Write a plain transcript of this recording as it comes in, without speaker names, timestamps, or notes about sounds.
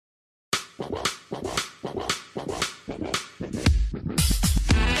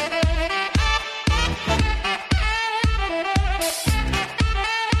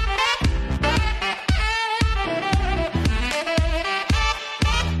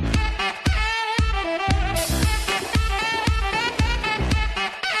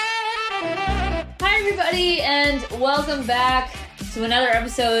And welcome back to another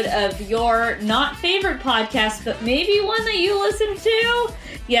episode of your not favorite podcast, but maybe one that you listen to.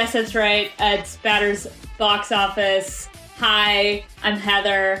 Yes, that's right. It's Batter's Box Office. Hi, I'm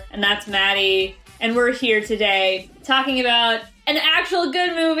Heather, and that's Maddie, and we're here today talking about an actual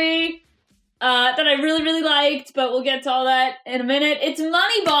good movie that I really, really liked, but we'll get to all that in a minute. It's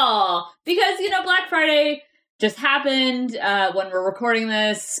Moneyball, because, Black Friday just happened when we're recording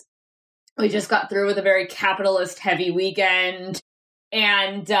this. We just got through with a very capitalist-heavy weekend,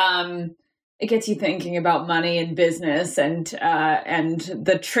 and it gets you thinking about money and business and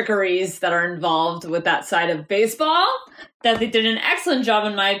the trickeries that are involved with that side of baseball that they did an excellent job,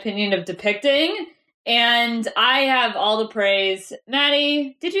 in my opinion, of depicting. And I have all the praise.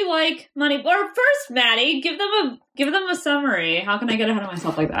 Maddie, did you like Moneyball? Or first, Maddie, give them a summary. How can I get ahead of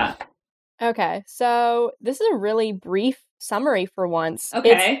myself like that? Okay, so this is a really brief summary for once.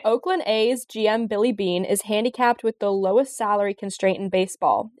 Okay. It's Oakland A's GM Billy Beane is handicapped with the lowest salary constraint in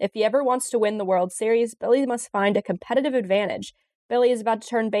baseball. If he ever wants to win the World Series, Billy must find a competitive advantage. Billy is about to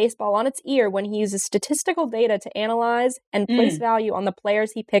turn baseball on its ear when he uses statistical data to analyze and place value on the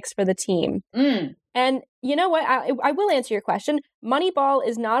players he picks for the team. And you know what? I will answer your question. Moneyball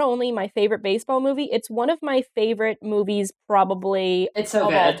is not only my favorite baseball movie, it's one of my favorite movies probably of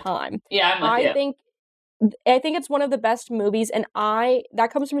all time. Yeah, I'm with you. I think it's one of the best movies, and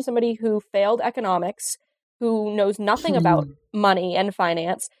that comes from somebody who failed economics, who knows nothing about money and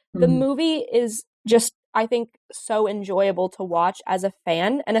finance. The movie is just, I think, so enjoyable to watch as a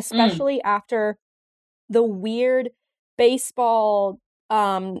fan, and especially after the weird baseball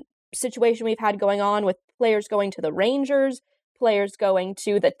situation we've had going on with players going to the Rangers, players going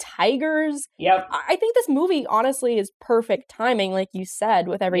to the Tigers. Yep. I think this movie, honestly, is perfect timing, like you said,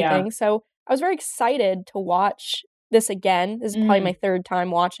 with everything. Yeah. So I was very excited to watch this again. This is probably my third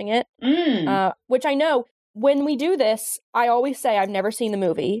time watching it, which I know when we do this, I always say I've never seen the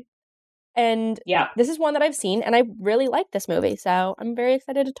movie. And this is one that I've seen, and I really like this movie. So I'm very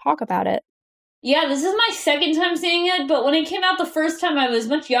excited to talk about it. Yeah, this is my second time seeing it, but when it came out the first time, I was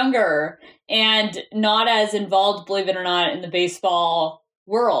much younger and not as involved, believe it or not, in the baseball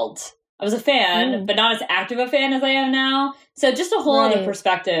world. I was a fan, but not as active a fan as I am now. So just a whole other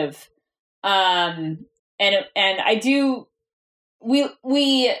perspective. And I do, we,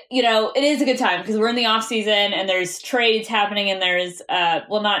 it is a good time because we're in the off season and there's trades happening and there's,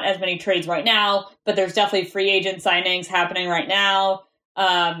 not as many trades right now, but there's definitely free agent signings happening right now.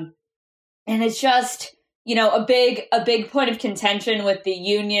 And it's just, a big point of contention with the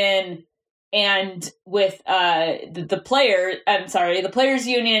union and with, the players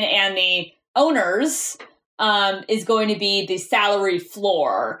union and the owners, is going to be the salary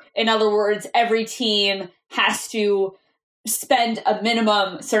floor. In other words, every team has to spend a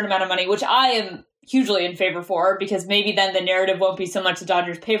minimum certain amount of money, which I am hugely in favor for, because maybe then the narrative won't be so much the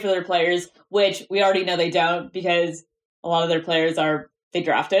Dodgers pay for their players, which we already know they don't, because a lot of their players they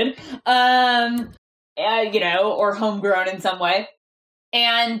drafted, or homegrown in some way.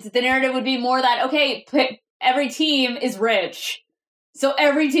 And the narrative would be more that, okay, every team is rich. So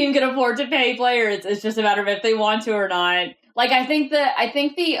every team can afford to pay players. It's just a matter of if they want to or not. Like, I think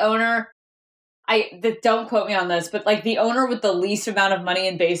the owner, don't quote me on this, but like the owner with the least amount of money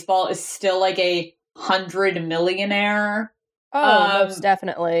in baseball is still like a 100 millionaire. Oh, most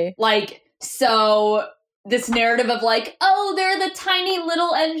definitely. Like, so this narrative of like, oh, they're the tiny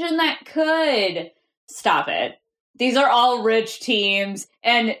little engine that could. Stop it. These are all rich teams.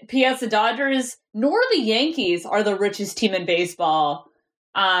 And P.S. the Dodgers nor the Yankees are the richest team in baseball.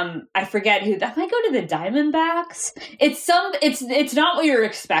 I forget who. That might go to the Diamondbacks. It's not what you're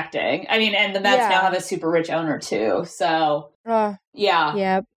expecting. I mean, and the Mets now have a super rich owner too. So yeah.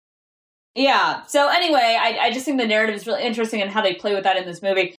 So anyway, I just think the narrative is really interesting and how they play with that in this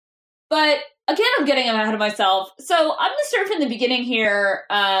movie. But again, I'm getting ahead of myself. So I'm going to start from the beginning here.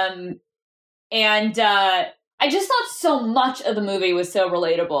 And I just thought so much of the movie was so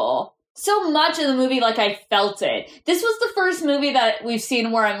relatable. So much of the movie, like, I felt it. This was the first movie that we've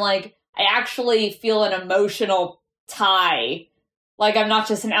seen where I'm like, I actually feel an emotional tie. Like, I'm not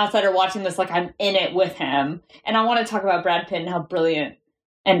just an outsider watching this, like, I'm in it with him. And I want to talk about Brad Pitt and how brilliant.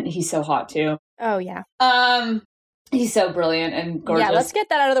 And he's so hot, too. Oh, yeah. He's so brilliant and gorgeous. Yeah, let's get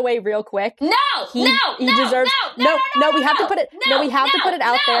that out of the way real quick. No, he deserves. No, we have to put it. No, we have to put it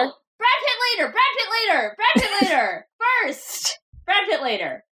out there. Brad Pitt later. Brad Pitt later. First. Brad Pitt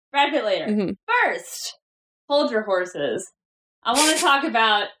later. Brad Pitt later. Mhm. First. Hold your horses. I want to talk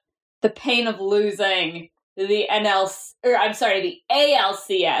about the pain of losing the ALCS.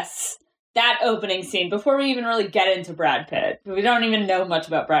 That opening scene, before we even really get into Brad Pitt. We don't even know much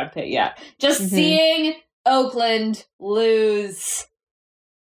about Brad Pitt yet. Just seeing Oakland lose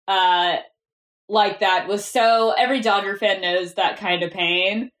like that was so... Every Dodger fan knows that kind of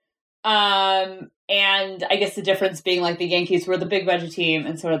pain. And I guess the difference being like the Yankees were the big budget team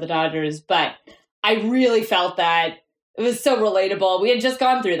and so are the Dodgers. But I really felt that. It was so relatable. We had just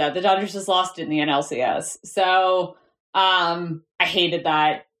gone through that. The Dodgers just lost in the NLCS. So I hated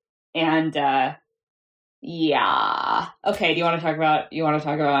that. And yeah. Okay, do you want to talk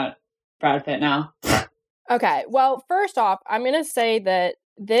about Brad Pitt now? Okay. Well, first off, I'm going to say that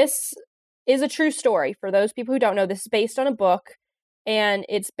this is a true story. For those people who don't know, this is based on a book, and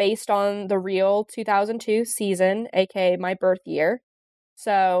it's based on the real 2002 season, aka my birth year.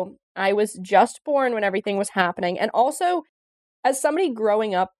 So I was just born when everything was happening. And also, as somebody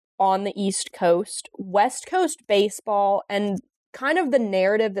growing up on the East Coast, West Coast baseball and kind of the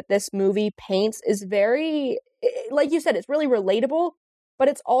narrative that this movie paints is very, like you said, it's really relatable, but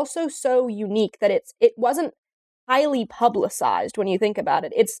it's also so unique that it wasn't highly publicized when you think about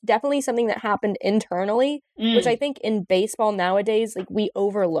it. It's definitely something that happened internally, which I think in baseball nowadays, like, we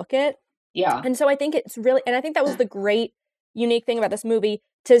overlook it. Yeah. And so I think it's really, and I think that was the great, unique thing about this movie,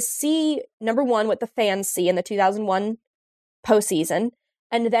 to see, number one, what the fans see in the 2001 postseason,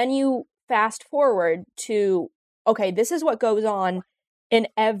 and then you fast forward to, okay, this is what goes on in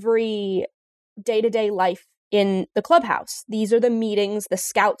every day-to-day life in the clubhouse. These are the meetings the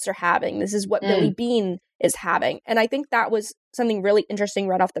scouts are having. This is what Billy Beane is having. And I think that was something really interesting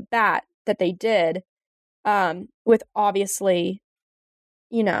right off the bat that they did, with obviously,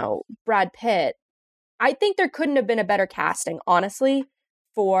 Brad Pitt. I think there couldn't have been a better casting, honestly,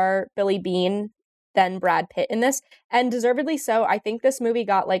 for Billy Beane than Brad Pitt in this. And deservedly so. I think this movie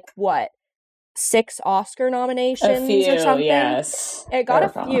got 6 Oscar nominations or something. Yes. It got a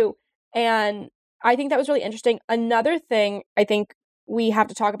few. And I think that was really interesting. Another thing I think we have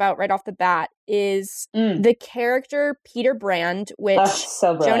to talk about right off the bat is the character Peter Brand, which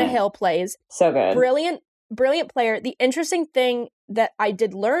Jonah Hill plays. So good. Brilliant player. The interesting thing that I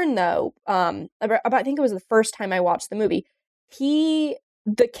did learn, though, about I think it was the first time I watched the movie,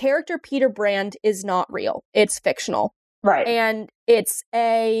 the character Peter Brand is not real. It's fictional. Right. And it's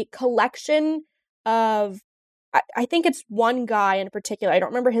a collection of, I think it's one guy in particular, I don't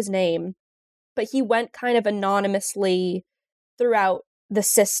remember his name, but he went kind of anonymously throughout the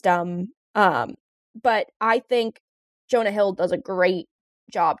system. But I think Jonah Hill does a great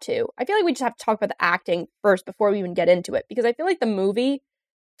job too. I feel like we just have to talk about the acting first before we even get into it, because I feel like the movie,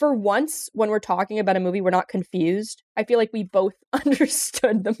 for once, when we're talking about a movie, we're not confused. I feel like we both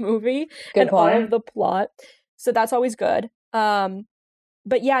understood the movie all of the plot. So that's always good.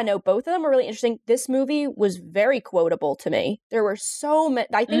 But yeah, no, both of them are really interesting. This movie was very quotable to me. There were so many.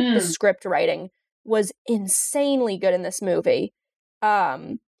 I think the script writing was insanely good in this movie. Yeah.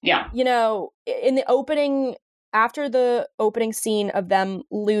 In the opening, after the opening scene of them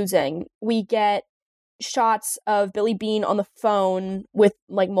losing, we get shots of Billy Beane on the phone with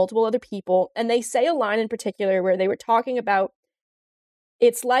multiple other people. And they say a line in particular where they were talking about,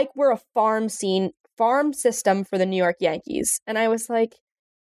 it's like we're a farm system for the New York Yankees. And I was like,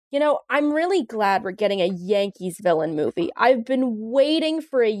 I'm really glad we're getting a Yankees villain movie. I've been waiting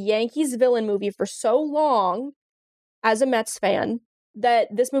for a Yankees villain movie for so long as a Mets fan that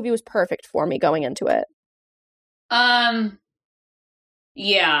this movie was perfect for me going into it.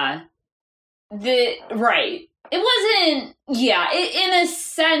 Yeah. Right. It wasn't, in a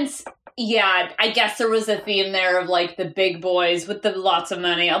sense, I guess there was a theme there of the big boys with the lots of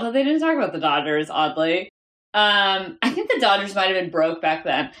money, although they didn't talk about the Dodgers, oddly. I think the Dodgers might have been broke back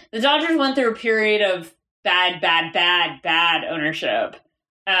then. The Dodgers went through a period of bad ownership.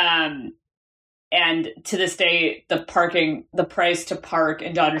 And to this day, the price to park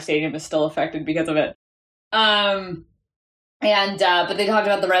in Dodger Stadium is still affected because of it. But they talked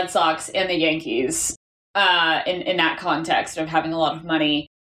about the Red Sox and the Yankees, in that context of having a lot of money.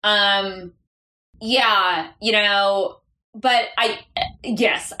 But I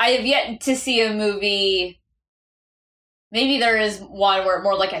have yet to see a movie. Maybe there is one where it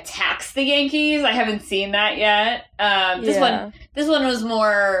more attacks the Yankees. I haven't seen that yet. This one was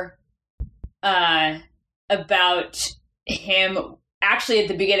more about him actually at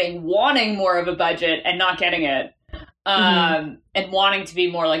the beginning wanting more of a budget and not getting it. And wanting to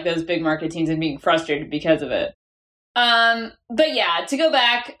be more like those big market teams and being frustrated because of it. But yeah, to go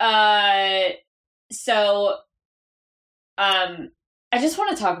back, so I just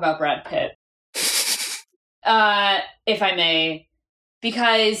want to talk about Brad Pitt, if I may,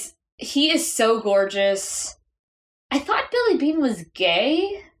 because he is so gorgeous. I thought Billy Beane was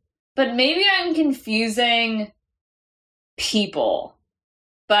gay, but maybe I'm confusing people.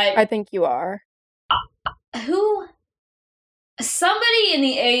 But I think you are. Who? Somebody in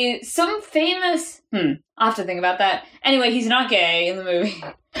the some famous. I'll have to think about that. Anyway, he's not gay in the movie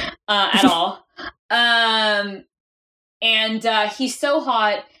at all. And he's so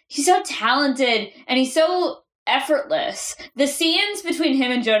hot. He's so talented, and he's so effortless. The scenes between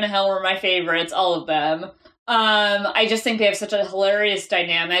him and Jonah Hill were my favorites, all of them. I just think they have such a hilarious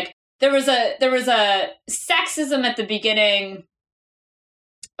dynamic. There was a sexism at the beginning,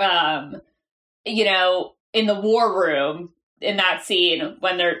 in the war room in that scene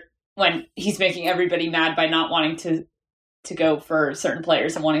when he's making everybody mad by not wanting to go for certain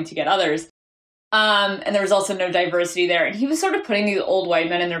players and wanting to get others. And there was also no diversity there. And he was sort of putting these old white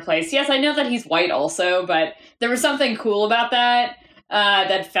men in their place. Yes, I know that he's white also, but there was something cool about that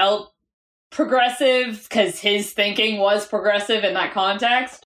that felt progressive because his thinking was progressive in that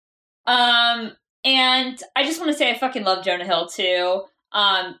context. And I just want to say I fucking love Jonah Hill too.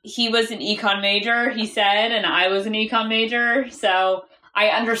 He was an econ major, he said, and I was an econ major, so I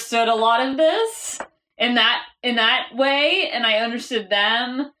understood a lot of this in that way, and I understood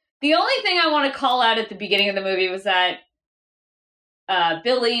them. The only thing I want to call out at the beginning of the movie was that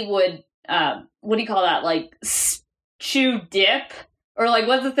Billy would, what do you call that, like, chew dip? Or, like,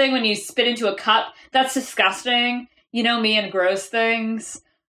 what's the thing when you spit into a cup? That's disgusting. You know me and gross things.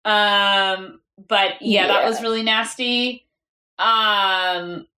 But, yeah, that was really nasty.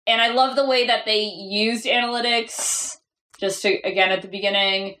 And I love the way that they used analytics, just to, again, at the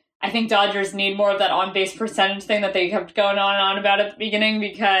beginning. I think Dodgers need more of that on-base percentage thing that they kept going on and on about at the beginning,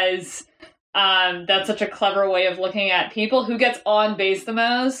 because that's such a clever way of looking at people. Who gets on base the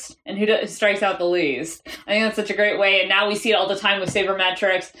most and who strikes out the least. I think that's such a great way, and now we see it all the time with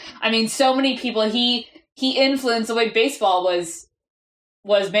sabermetrics. I mean, so many people, he influenced the way baseball was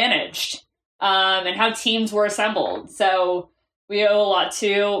managed, and how teams were assembled. So we owe a lot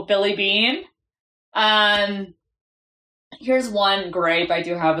to Billy Beane. Here's one gripe I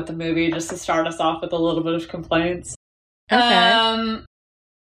do have with the movie, just to start us off with a little bit of complaints. Okay.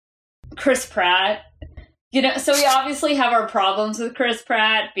 Chris Pratt. So we obviously have our problems with Chris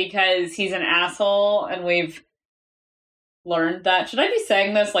Pratt because he's an asshole, and we've learned that. Should I be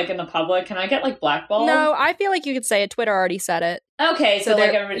saying this, like, in the public? Can I get, like, blackballed? No, I feel like you could say it. Twitter already said it. Okay, so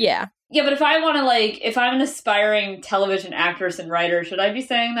like, everybody... Yeah. Yeah, but if I want to, like, if I'm an aspiring television actress and writer, should I be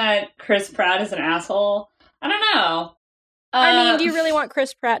saying that Chris Pratt is an asshole? I don't know. I mean, do you really want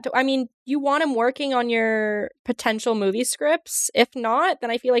Chris Pratt to... I mean, you want him working on your potential movie scripts? If not, then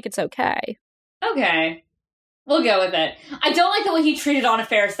I feel like it's okay. Okay. We'll go with it. I don't like the way he treated Anna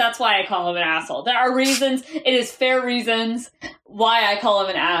Faris. That's why I call him an asshole. There are reasons. It is fair reasons why I call him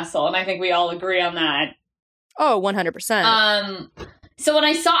an asshole, and I think we all agree on that. Oh, 100%. So when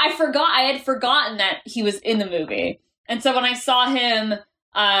I had forgotten that he was in the movie. And so when I saw him,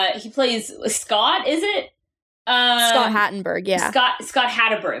 he plays Scott, is it? Scott Hattenberg, yeah. Scott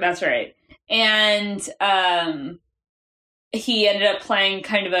Hatterberg, that's right. And he ended up playing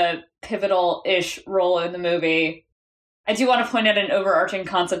kind of a pivotal-ish role in the movie. I do want to point out an overarching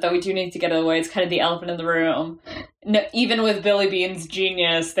concept that we do need to get out of the way. It's kind of the elephant in the room. No, even with Billy Beane's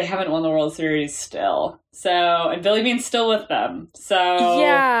genius, they haven't won the World Series still. And Billy Beane's still with them. So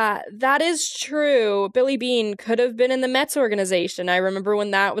yeah, that is true. Billy Beane could have been in the Mets organization. I remember when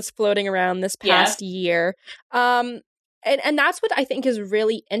that was floating around this past year. And that's what I think is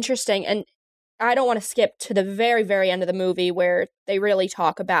really interesting. And I don't want to skip to the very, very end of the movie where they really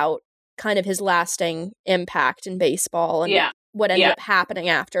talk about kind of his lasting impact in baseball and what ended up happening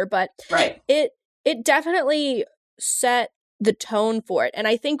after. But it definitely set the tone for it. And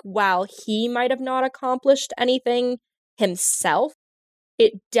I think while he might have not accomplished anything himself,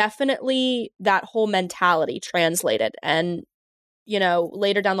 it definitely, that whole mentality translated. And,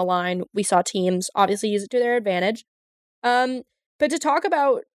 later down the line, we saw teams obviously use it to their advantage. But to talk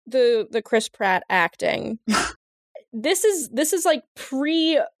about the Chris Pratt acting, this is like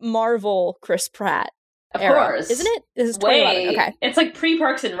pre-Marvel Chris Pratt. Of era, course. Isn't it? This is 2011. Okay. It's like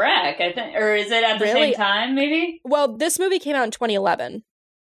pre-Parks and Rec, I think. Or is it at the same time, maybe? Well, this movie came out in 2011.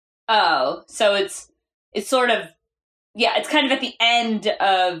 Oh, so it's sort of, it's kind of at the end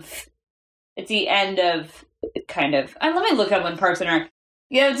of, kind of, let me look up when Parks and Rec.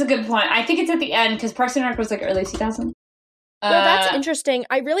 Yeah, that's a good point. I think it's at the end, because Parks and Rec was like early 2000. Well, that's interesting.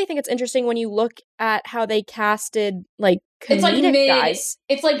 I really think it's interesting when you look at how they casted like comedic guys.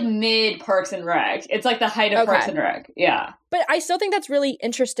 It's like mid Parks and Rec. It's like the height of Parks and Rec. Yeah. But I still think that's really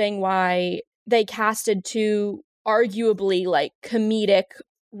interesting why they casted two arguably like comedic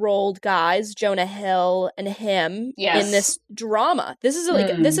rolled guys, Jonah Hill and him, in this drama. This is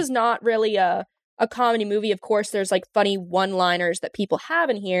like this is not really a comedy movie. Of course, there's like funny one-liners that people have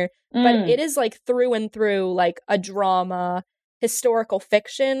in here, but it is like through and through like a drama, historical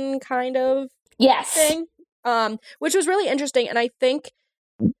fiction kind of thing, which was really interesting. And I think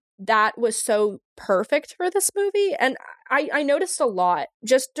that was so perfect for this movie. And I noticed a lot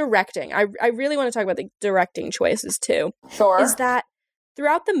just directing. I really want to talk about the directing choices too. Sure. Is that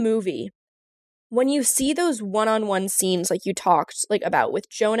throughout the movie, when you see those one-on-one scenes like you talked like about with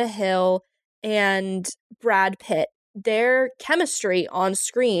Jonah Hill and Brad Pitt, their chemistry on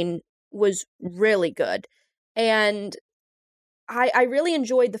screen was really good. And I really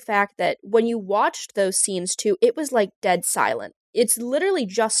enjoyed the fact that when you watched those scenes too, it was like dead silent. It's literally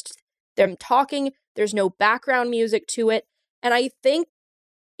just them talking. There's no background music to it. And I think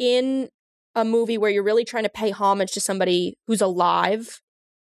in a movie where you're really trying to pay homage to somebody who's alive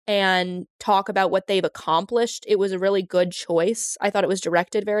and talk about what they've accomplished, it was a really good choice. I thought it was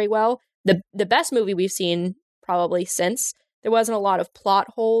directed very well. The best movie we've seen probably since. There wasn't a lot of plot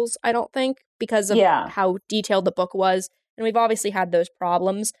holes, I don't think, because of how detailed the book was. And we've obviously had those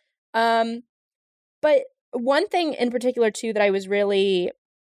problems. But one thing in particular, too, that I really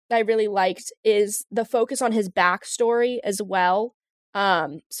liked is the focus on his backstory as well.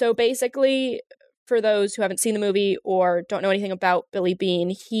 So basically, for those who haven't seen the movie or don't know anything about Billy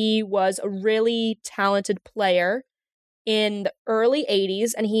Beane, he was a really talented player in the early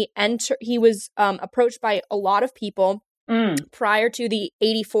 80s, and he was approached by a lot of people prior to the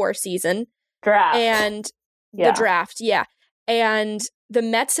 84 season. Draft. And the draft, And the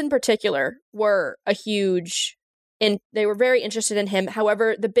Mets in particular were they were very interested in him.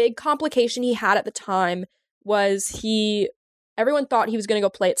 However, the big complication he had at the time was everyone thought he was going to go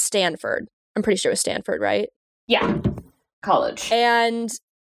play at Stanford. I'm pretty sure it was Stanford, right? Yeah. College. And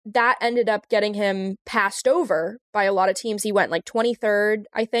that ended up getting him passed over by a lot of teams. He went like 23rd,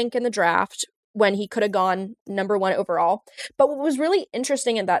 I think, in the draft when he could have gone number 1 overall. But what was really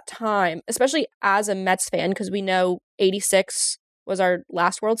interesting at that time, especially as a Mets fan, because we know 86 was our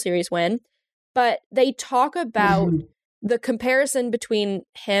last World Series win, but they talk about the comparison between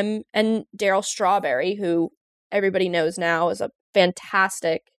him and Darryl Strawberry, who everybody knows now is a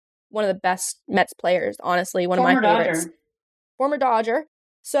fantastic, one of the best Mets players, honestly, one of my favorites. Former Dodger.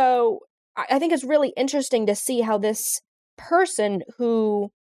 So I think it's really interesting to see how this person who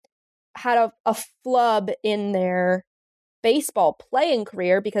had a flub in their baseball playing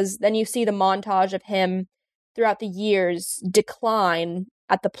career, because then you see the montage of him throughout the years decline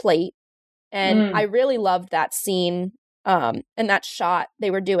at the plate. And I really loved that scene and that shot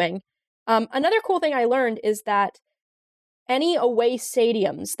they were doing. Another cool thing I learned is that any away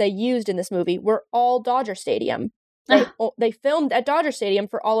stadiums they used in this movie were all Dodger Stadium. They filmed at Dodger Stadium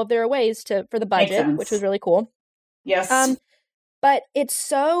for all of their aways for the budget, which was really cool. Yes. But it's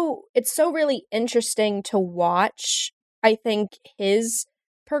so really interesting to watch, I think, his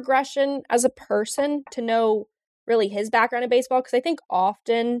progression as a person, to know really his background in baseball, because I think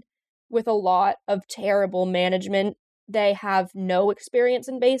often with a lot of terrible management, they have no experience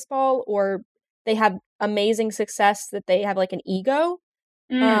in baseball, or they have amazing success that they have like an ego.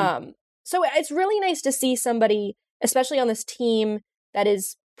 So it's really nice to see somebody, especially on this team that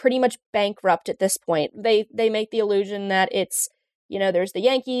is pretty much bankrupt at this point. They make the illusion that it's, there's the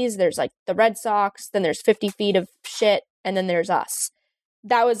Yankees, there's like the Red Sox, then there's 50 feet of shit, and then there's us.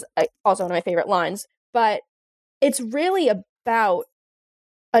 That was also one of my favorite lines. But it's really about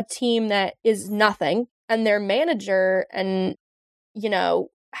a team that is nothing, and their manager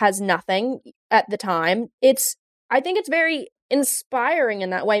has nothing at the time. I think it's very inspiring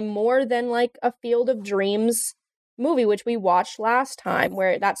in that way, more than like a Field of Dreams movie, which we watched last time,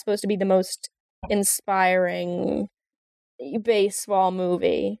 where that's supposed to be the most inspiring baseball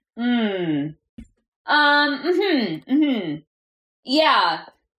movie. Yeah.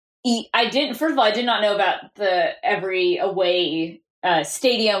 First of all, I did not know about every away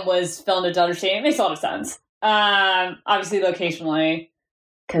stadium was filmed at Dodger Stadium. It makes a lot of sense. Obviously locationally,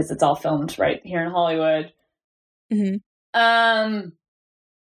 because it's all filmed right here in Hollywood. But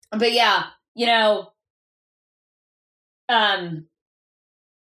yeah,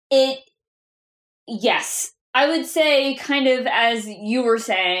 yes, I would say, kind of as you were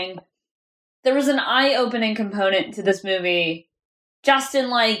saying, there was an eye-opening component to this movie, just in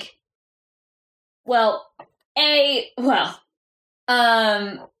like,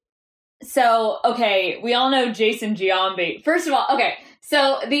 So, okay, we all know Jason Giambi. First of all, okay,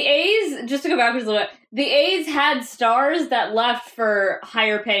 so the A's, just to go backwards a little bit, the A's had stars that left for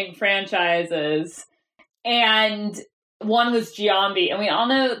higher paying franchises, and one was Giambi, and we all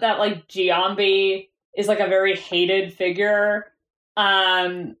know that, like, Giambi is, like, a very hated figure,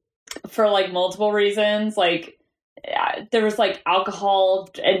 for, like, multiple reasons. Like, there was, like, alcohol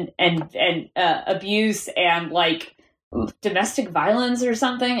and abuse and, like, domestic violence or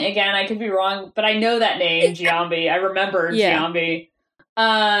something. Again, I could be wrong, but I know that name, Giambi. I remember Giambi.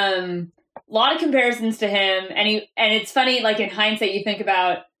 A lot of comparisons to him, and it's funny, like, in hindsight, you think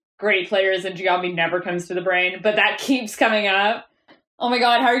about great players and Giambi never comes to the brain, but that keeps coming up. Oh my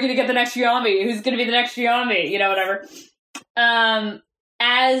god, how are you going to get the next Giambi? Who's going to be the next Giambi? You know, whatever.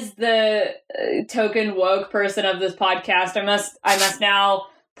 As the token woke person of this podcast, I must now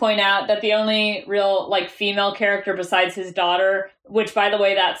point out that the only real, like, female character besides his daughter, which, by the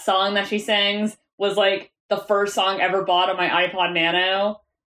way, that song that she sings was, like, the first song ever bought on my iPod Nano,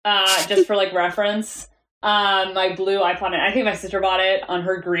 just for, like, reference. My blue iPod Nano, I think my sister bought it on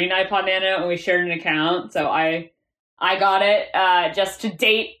her green iPod Nano, and we shared an account, so I got it, just to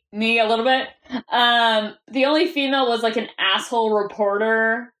date me a little bit. The only female was, like, an asshole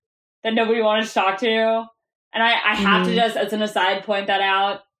reporter that nobody wanted to talk to. And I have to just, as an aside, point that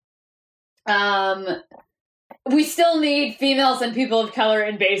out. We still need females and people of color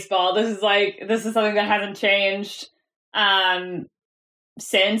in baseball. This is something that hasn't changed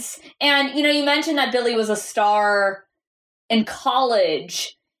since. And, you know, you mentioned that Billy was a star in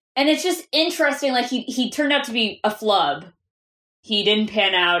college. And it's just interesting, like, he turned out to be a flub. He didn't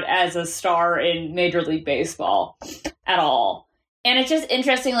pan out as a star in Major League Baseball at all. And it's just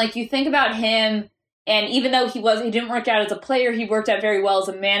interesting, like, you think about him, and even though he didn't work out as a player, he worked out very well as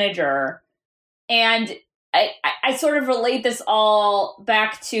a manager. And I sort of relate this all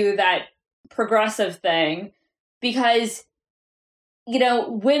back to that progressive thing, because, you know,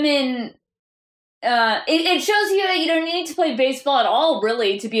 women, it shows you that you don't need to play baseball at all,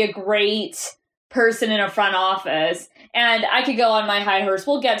 really, to be a great person in a front office. And I could go on my high horse.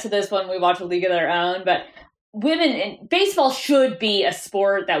 We'll get to this when we watch A League of Their Own, but baseball should be a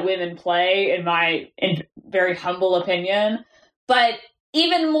sport that women play, in very humble opinion. But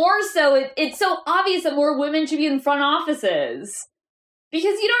even more so, it's so obvious that more women should be in front offices,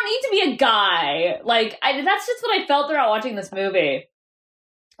 because you don't need to be a guy. Like, that's just what I felt throughout watching this movie.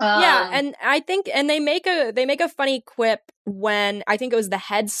 Yeah, and I think, and they make a funny quip when, I think it was the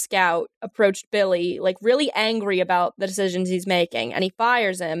head scout approached Billy, like, really angry about the decisions he's making, and he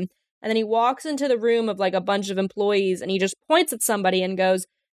fires him. And then he walks into the room of, like, a bunch of employees, and he just points at somebody and goes,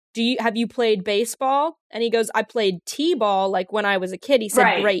 have you played baseball? And he goes, I played t-ball, like, when I was a kid. He said,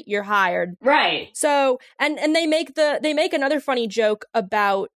 right. Great, you're hired. Right. So, and they make another funny joke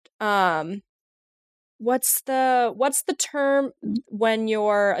about, what's the term when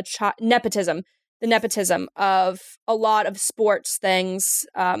you're a child? Nepotism. The nepotism of a lot of sports things.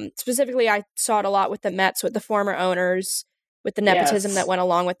 Specifically, I saw it a lot with the Mets, with the former owners, with the nepotism that went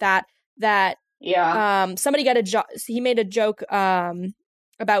along with that. Somebody got a job. He made a joke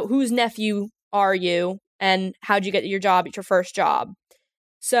about whose nephew are you and how'd you get your job at your first job.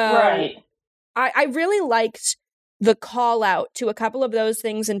 So right. I really liked the call out to a couple of those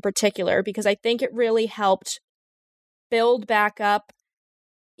things in particular, because I think it really helped build back up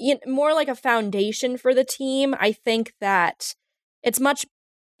more like a foundation for the team. I think that it's much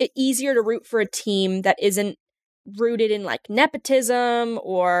easier to root for a team that isn't rooted in, like, nepotism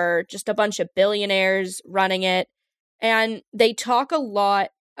or just a bunch of billionaires running it. And they talk a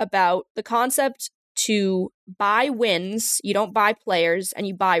lot about the concept to buy wins. You don't buy players, and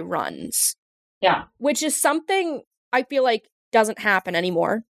you buy runs. Yeah. Which is something I feel like doesn't happen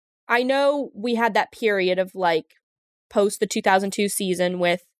anymore. I know we had that period of, like, post the 2002 season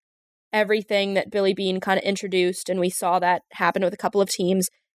with everything that Billy Beane kind of introduced, and we saw that happen with a couple of teams.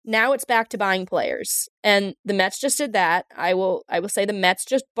 Now it's back to buying players, and the Mets just did that. I will say the Mets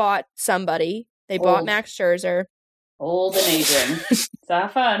just bought somebody. They bought Max Scherzer. Old and aging. It's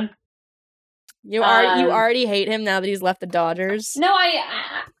not fun. You already hate him now that he's left the Dodgers. No,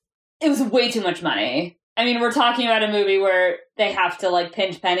 it was way too much money. I mean, we're talking about a movie where they have to, like,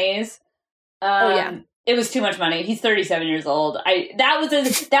 pinch pennies. It was too much money. He's 37 years old. That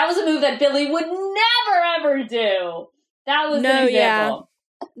was a move that Billy would never ever do. That was an example. Yeah.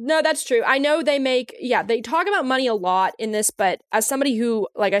 No, that's true. I know they talk about money a lot in this, but as somebody who,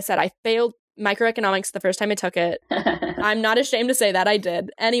 like I said, I failed microeconomics the first time I took it. I'm not ashamed to say that I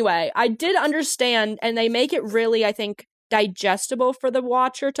did. Anyway, I did understand, and they make it really, I think, digestible for the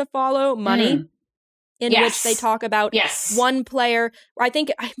watcher to follow money. in which they talk about one player. I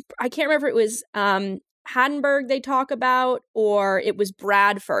think, I can't remember if it was Hattenberg they talk about, or it was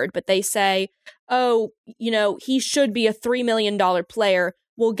Bradford, but they say, oh, he should be a $3 million player.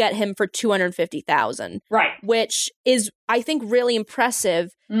 We'll get him for $250,000. Right. Which is, I think, really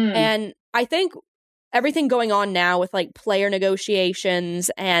impressive. And I think everything going on now with like player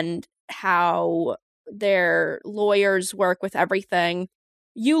negotiations and how their lawyers work with everything,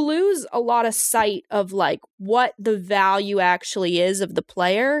 you lose a lot of sight of like what the value actually is of the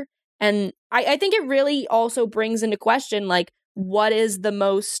player. And I think it really also brings into question, like, what is the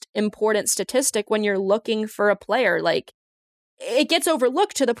most important statistic when you're looking for a player? Like, it gets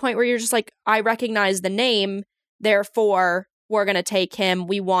overlooked to the point where you're just like, I recognize the name, therefore we're going to take him.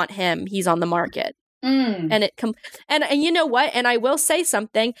 We want him. He's on the market. And and you know what? And I will say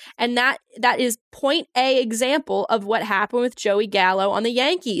something, and that is point A example of what happened with Joey Gallo on the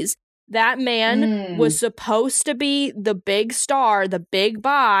Yankees. That man was supposed to be the big star, the big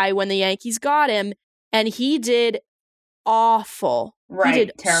buy when the Yankees got him, and he did awful. Right, he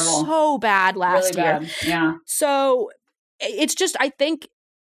did terrible, so bad last really year. Bad. Yeah. So it's just, I think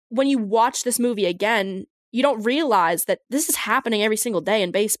when you watch this movie again, you don't realize that this is happening every single day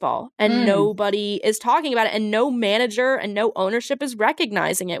in baseball, and nobody is talking about it, and no manager and no ownership is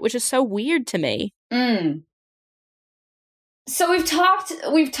recognizing it, which is so weird to me. So we've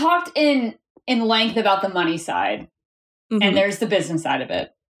talked in length about the money side, and there's the business side of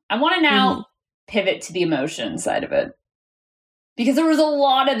it. I want to now pivot to the emotion side of it, because there was a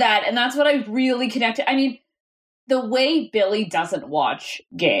lot of that, and that's what I really connected. I mean, the way Billy doesn't watch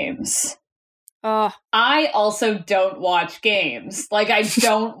games. I also don't watch games. Like, I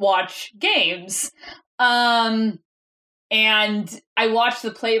don't watch games. And I watch the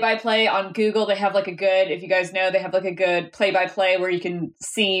play-by-play on Google. They have like a good, if you guys know, they have like a good play-by-play where you can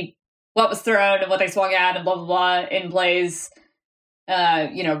see what was thrown and what they swung at and blah, blah, blah, in plays,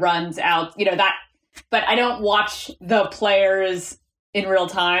 runs out, that. But I don't watch the players in real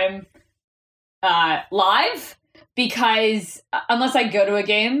time live, because unless I go to a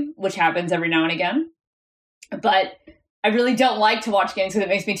game, which happens every now and again, but I really don't like to watch games because it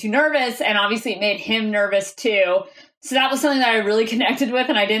makes me too nervous. And obviously it made him nervous too. So that was something that I really connected with,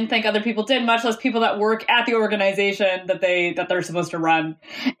 and I didn't think other people did, much less people that work at the organization that they're supposed to run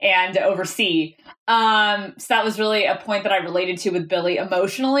and oversee. So that was really a point that I related to with Billy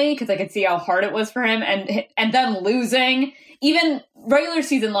emotionally, because I could see how hard it was for him, and then losing, even regular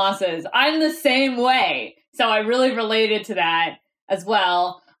season losses. I'm the same way, so I really related to that as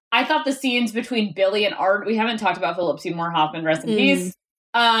well. I thought the scenes between Billy and Art, we haven't talked about Philip Seymour Hoffman, rest in peace.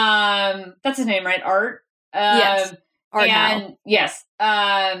 That's his name, right? Art. Yes. And yes.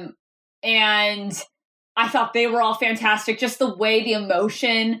 And I thought they were all fantastic. Just the way, the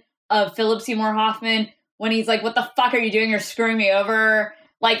emotion of Philip Seymour Hoffman when he's like, what the fuck are you doing? You're screwing me over.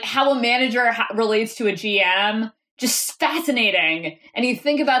 Like, how a manager relates to a GM. Just fascinating. And you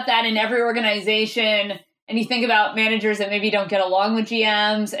think about that in every organization, and you think about managers that maybe don't get along with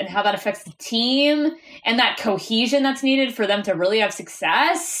GMs and how that affects the team and that cohesion that's needed for them to really have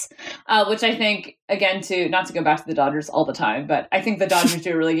success, which I think, again, not to go back to the Dodgers all the time, but I think the Dodgers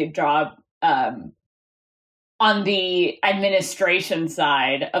do a really good job on the administration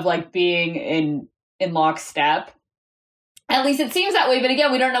side of like being in lockstep. At least it seems that way. But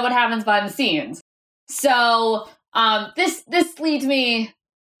again, we don't know what happens behind the scenes. So this leads me,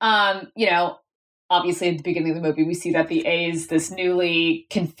 obviously, at the beginning of the movie, we see that the A's, this newly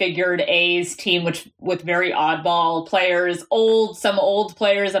configured A's team, which with very oddball players, some old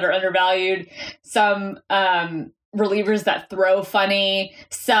players that are undervalued, some relievers that throw funny,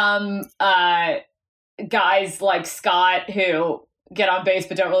 some guys like Scott who get on base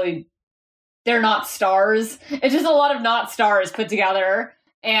but they're not stars. It's just a lot of not stars put together,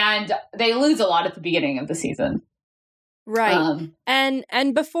 and they lose a lot at the beginning of the season. Right.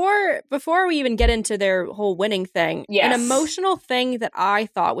 And before we even get into their whole winning thing, an emotional thing that I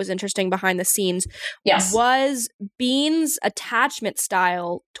thought was interesting behind the scenes was Bean's attachment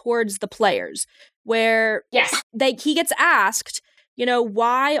style towards the players, where he gets asked,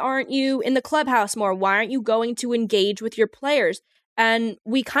 why aren't you in the clubhouse more? Why aren't you going to engage with your players? And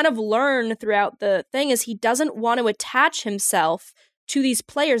we kind of learn throughout the thing is he doesn't want to attach himself to these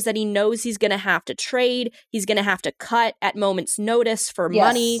players that he knows he's going to have to trade, he's going to have to cut at moment's notice for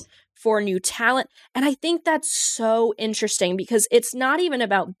money, for new talent. And I think that's so interesting because it's not even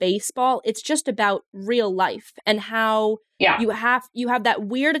about baseball, it's just about real life and how you have that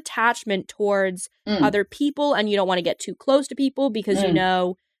weird attachment towards other people, and you don't want to get too close to people because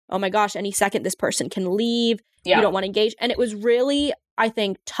oh my gosh, any second this person can leave. You don't want to engage. And it was really, I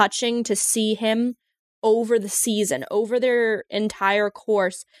think, touching to see him over the season, over their entire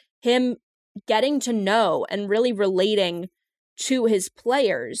course, him getting to know and really relating to his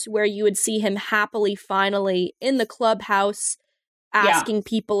players, where you would see him happily finally in the clubhouse asking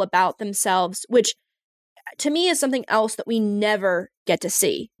people about themselves, which to me is something else that we never get to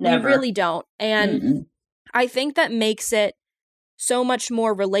see. Never. We really don't. And I think that makes it so much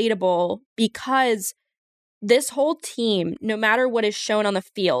more relatable, because this whole team, no matter what is shown on the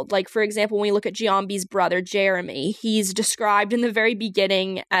field, like, for example, when we look at Giambi's brother, Jeremy, he's described in the very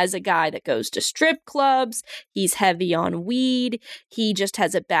beginning as a guy that goes to strip clubs. He's heavy on weed. He just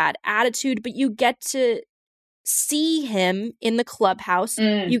has a bad attitude. But you get to see him in the clubhouse.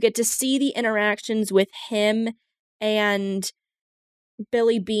 You get to see the interactions with him and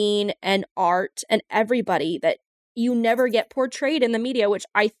Billy Beane and Art and everybody that you never get portrayed in the media, which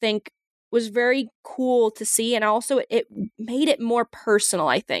I think was very cool to see. And also it made it more personal,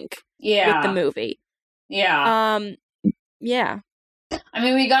 I think, with the movie. Yeah. Yeah. I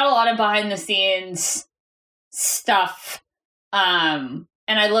mean, we got a lot of behind the scenes stuff. And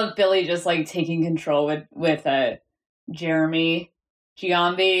I love Billy just like taking control with Jeremy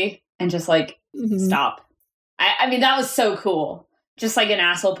Giambi and just like, stop. I mean, that was so cool. Just like an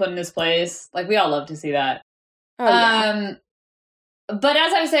asshole put in his place. Like, we all love to see that. Oh, yeah. But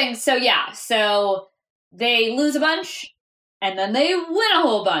as I was saying, so they lose a bunch, and then they win a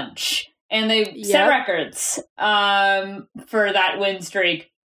whole bunch, and they set records for that win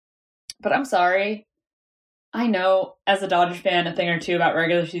streak. But I'm sorry, I know as a Dodgers fan a thing or two about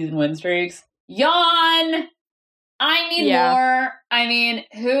regular season win streaks. Yawn! I need more. I mean,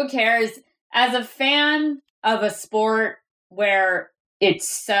 who cares? As a fan of a sport where it's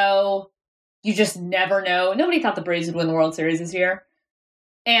so, you just never know. Nobody thought the Braves would win the World Series this year.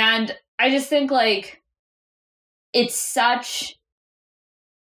 And I just think, like, it's such,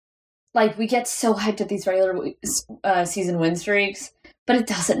 like, we get so hyped at these regular season win streaks, but it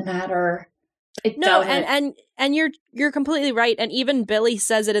doesn't matter. It doesn't. And you're completely right. And even Billy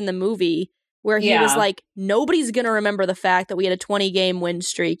says it in the movie, where he was like, nobody's going to remember the fact that we had a 20-game win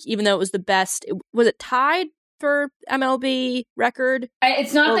streak, even though it was the best. Was it tied for MLB record?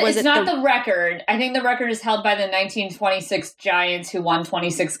 It's not the record. I think the record is held by the 1926 Giants, who won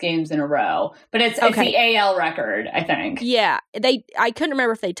 26 games in a row. But it's the AL record, I think. Yeah, I couldn't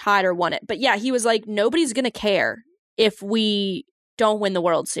remember if they tied or won it. But yeah, he was like, nobody's going to care if we don't win the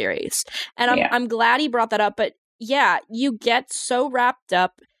World Series. And I'm glad he brought that up. But yeah, you get so wrapped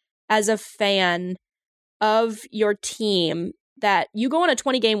up as a fan of your team that you go on a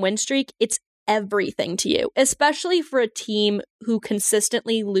 20-game win streak, it's everything to you, especially for a team who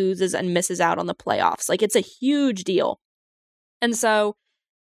consistently loses and misses out on the playoffs. Like, it's a huge deal. And so,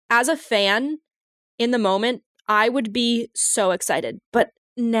 as a fan, in the moment, I would be so excited. But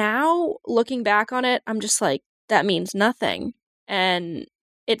now, looking back on it, I'm just like, that means nothing. And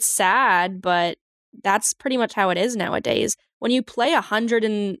it's sad, but that's pretty much how it is nowadays. When you play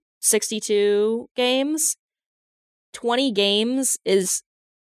 162 games, 20 games is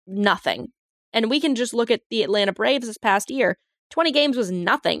nothing. And we can just look at the Atlanta Braves this past year. 20 games was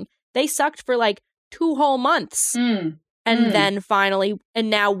nothing. They sucked for like 2 whole months. And then finally, and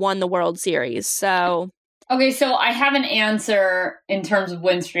now won the World Series. So. Okay, so I have an answer in terms of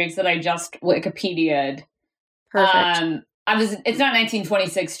win streaks that I just Wikipedia'd. Perfect. It's not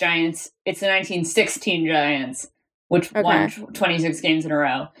 1926 Giants. It's the 1916 Giants, which won 26 games in a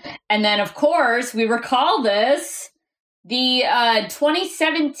row. And then, of course, we recall this. The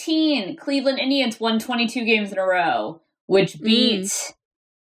 2017 Cleveland Indians won 22 games in a row, which beat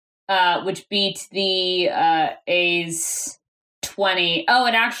the A's 20. Oh,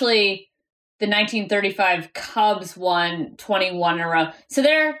 and actually, the 1935 Cubs won 21 in a row. So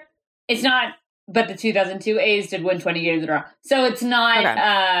it's not. But the 2002 A's did win 20 games in a row, so it's not.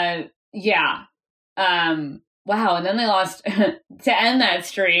 Wow, and then they lost to end that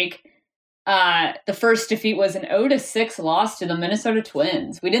streak. The first defeat was an 0-6 loss to the Minnesota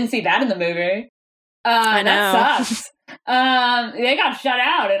Twins. We didn't see that in the movie. I know. That sucks. They got shut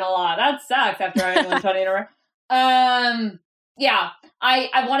out in a lot. That sucks after having won 20 in a row. Yeah,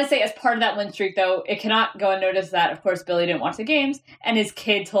 I want to say as part of that win streak, though, it cannot go unnoticed that, of course, Billy didn't watch the games, and his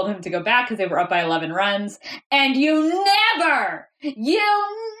kid told him to go back because they were up by 11 runs. And you never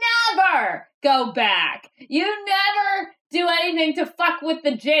go back. You never do anything to fuck with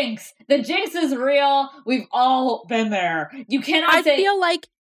the jinx. The jinx is real. We've all been there. You cannot say... I feel like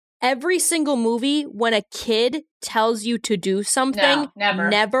every single movie, when a kid tells you to do something,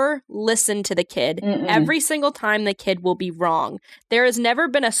 never listen to the kid. Every single time the kid will be wrong. There has never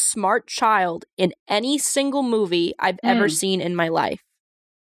been a smart child in any single movie I've ever seen in my life.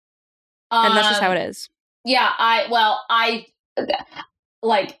 And that's just how it is. Yeah, I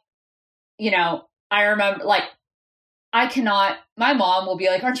remember, like, I cannot, my mom will be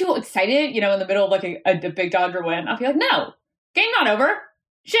like, aren't you excited? You know, in the middle of like a big Dodger win. I'll be like, no, game not over.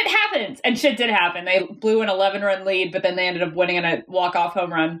 Shit happens. And shit did happen. They blew an 11-run lead, but then they ended up winning in a walk-off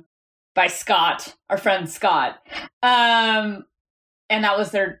home run by Scott, our friend Scott. And that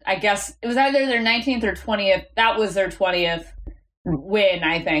was their, I guess, it was either their 19th or 20th. That was their 20th win,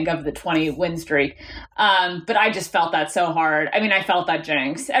 I think, of the 20 win streak. But I just felt that so hard. I mean, I felt that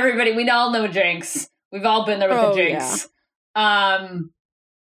jinx. Everybody, we all know jinx. We've all been there with the jinx. Yeah.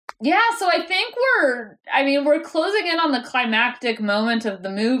 So I think we're closing in on the climactic moment of the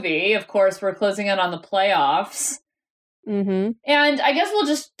movie. Of course, we're closing in on the playoffs. Mm-hmm. And I guess we'll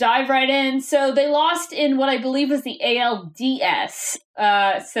just dive right in. So they lost in what I believe was the ALDS.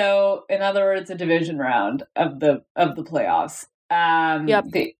 So in other words, a division round of the playoffs.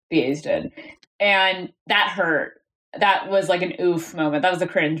 Yep. The A's did. And that hurt. That was like an oof moment. That was a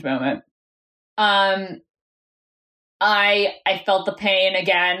cringe moment. I felt the pain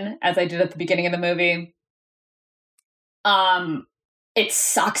again, as I did at the beginning of the movie. It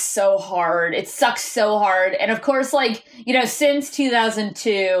sucks so hard. And of course, like, you know, since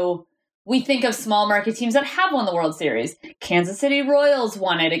 2002, we think of small market teams that have won the World Series. Kansas City Royals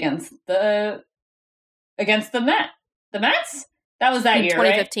won it against the Mets? That was that year,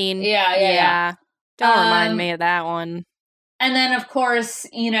 2015. Right? Yeah. Don't remind me of that one. And then, of course,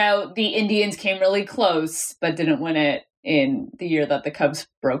 you know, the Indians came really close, but didn't win it in the year that the Cubs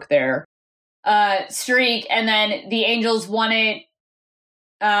broke their streak. And then the Angels won it,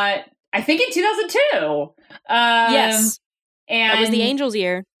 I think, in 2002. Yes. And that was the Angels'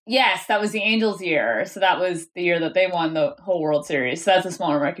 year. Yes, that was the Angels' year. So that was the year that they won the whole World Series. So that's a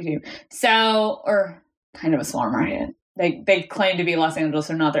smaller market team. So, or kind of a smaller market. They claim to be Los Angeles,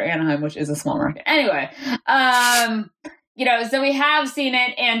 or not. They're Anaheim, which is a small market. Anyway, you know, so we have seen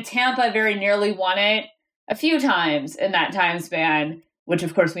it, and Tampa very nearly won it a few times in that time span, which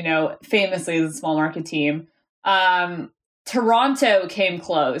of course we know famously is a small market team. Toronto came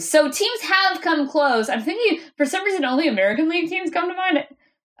close. So teams have come close. I'm thinking, for some reason, only American League teams come to mind.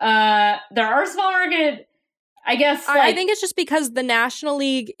 There are small market, I guess. I think it's just because the National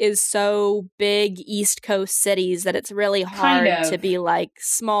League is so big East Coast cities that it's really hard to be like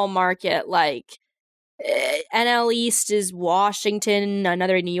small market. Like NL East is Washington,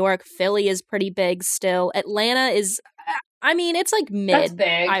 another New York. Philly is pretty big still. Atlanta is, I mean, it's like mid, that's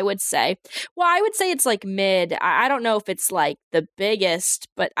big. I would say. Well, I would say it's like mid. I don't know if it's like the biggest,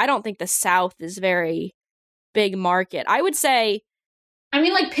 but I don't think the South is very big market. I would say, I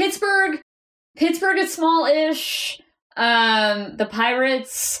mean, like Pittsburgh is small-ish. The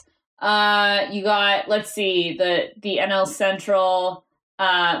Pirates, you got, let's see, the NL Central.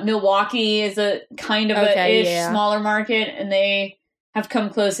 Milwaukee is a kind of a smaller market, and they have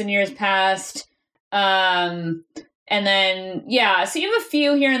come close in years past. And then, yeah, so you have a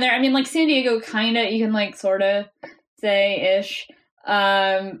few here and there. I mean, like San Diego, kind of, you can like sort of say ish.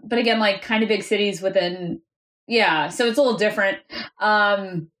 But again, like kind of big cities within, yeah, so it's a little different.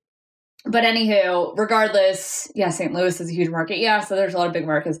 But anywho, regardless, yeah, St. Louis is a huge market. Yeah, so there's a lot of big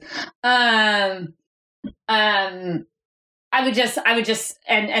markets. I would just,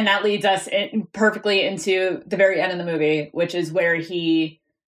 and that leads us perfectly into the very end of the movie, which is where he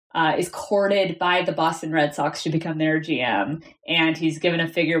is courted by the Boston Red Sox to become their GM. And he's given a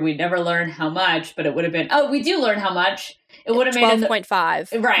figure. We never learned how much, but it would have been, we do learn how much. It would have made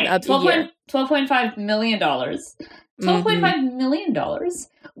 $12.5. Right. $12.5 million. $12.5 million,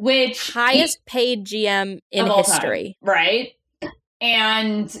 which highest paid GM in history. Time, right?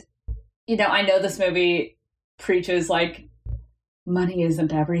 And, you know, I know this movie preaches like money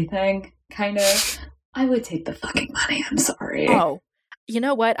isn't everything, kind of. I would take the fucking money. I'm sorry. Oh, you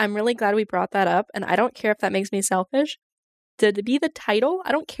know what? I'm really glad we brought that up, and I don't care if that makes me selfish. To be the title,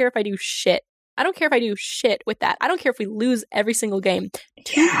 I don't care if I do shit. I don't care if I do shit with that. I don't care if we lose every single game.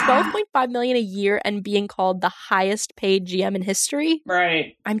 $12.5 million a year and being called the highest paid GM in history.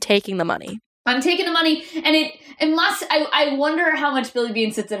 Right. I'm taking the money. I'm taking the money, and I wonder how much Billy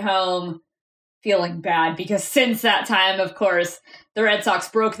Beane sits at home feeling bad, because since that time, of course, the Red Sox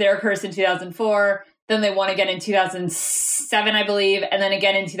broke their curse in 2004. Then they won again in 2007, I believe, and then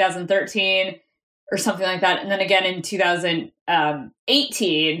again in 2013 or something like that, and then again in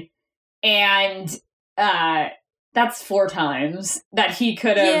 2018. And that's 4 times that he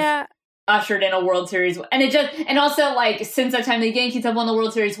could have ushered in a World Series. And and also like since that time, the Yankees have won the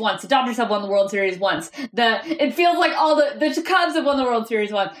World Series once. The Dodgers have won the World Series once. It feels like all the Cubs have won the World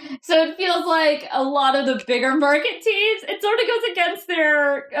Series once. So it feels like a lot of the bigger market teams, it sort of goes against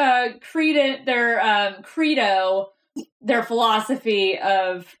their credo, their philosophy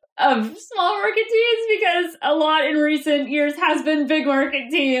of small market teams, because a lot in recent years has been big market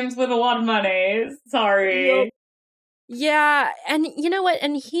teams with a lot of money. Sorry. Yeah, and you know what?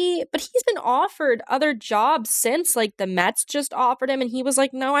 And he's been offered other jobs since, like the Mets just offered him, and he was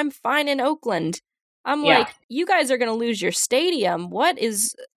like, "No, I'm fine in Oakland." I'm like, "You guys are going to lose your stadium. What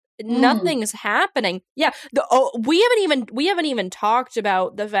is? Nothing's happening." Yeah, we haven't even talked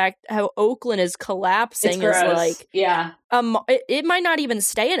about the fact how Oakland is collapsing. It's gross. Like, it might not even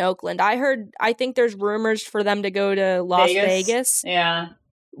stay in Oakland. I think there's rumors for them to go to Las Vegas. Yeah.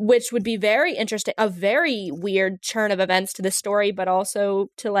 Which would be very interesting, a very weird turn of events to the story, but also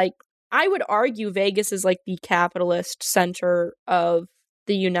to, like, I would argue Vegas is like the capitalist center of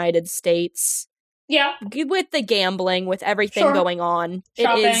the United States. Yeah. With the gambling, with everything going on.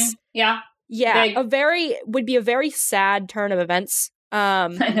 Shopping. It is. Yeah. Yeah. Would be a very sad turn of events. I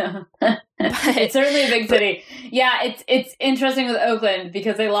know. It's certainly a big city. Yeah, it's interesting with Oakland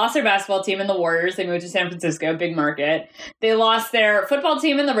because they lost their basketball team in the Warriors. They moved to San Francisco, big market. They lost their football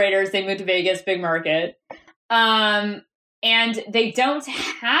team in the Raiders. They moved to Vegas, big market. And they don't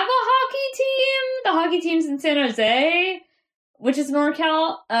have a hockey team. The hockey team's in San Jose, which is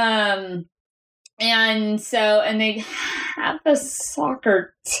NorCal. And they have a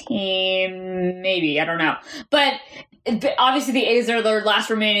soccer team, maybe, I don't know. But obviously the A's are their last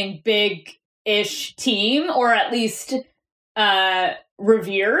remaining big-ish team, or at least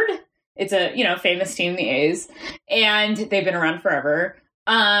revered. It's a, famous team, the A's, and they've been around forever.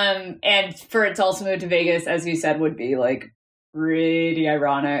 And for it to also move to Vegas, as you said, would be like pretty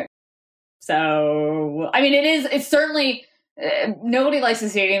ironic. So, I mean, it's certainly, nobody likes the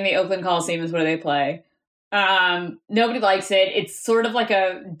stadium. The Oakland Coliseum is where they play. Nobody likes it. It's sort of like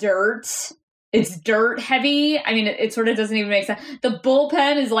it's dirt heavy. I mean, it sort of doesn't even make sense. The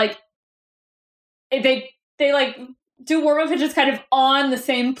bullpen is like, they like do warm-up pitches kind of on the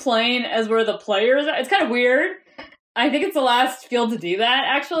same plane as where the players are. It's kind of weird. I think it's the last field to do that,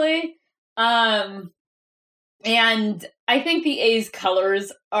 actually. And I think the A's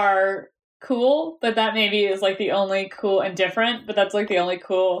colors are cool, but that maybe is like the only cool and different, but that's like the only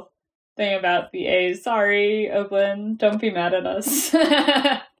cool thing about the A's. Sorry, Oakland. Don't be mad at us.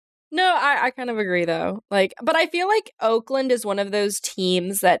 No, I kind of agree, though. Like, but I feel like Oakland is one of those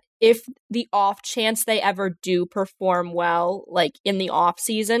teams that if the off chance they ever do perform well, like in the off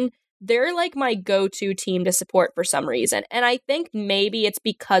season, they're like my go-to team to support for some reason. And I think maybe it's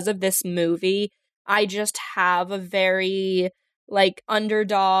because of this movie. I just have a very like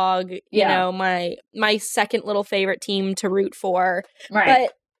underdog, you know, my second little favorite team to root for. Right.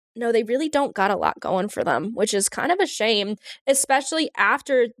 But no, they really don't got a lot going for them, which is kind of a shame, especially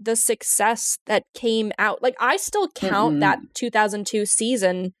after the success that came out. Like, I still count that 2002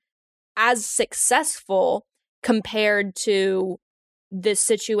 season as successful compared to the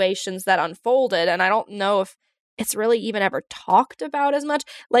situations that unfolded. And I don't know if it's really even ever talked about as much.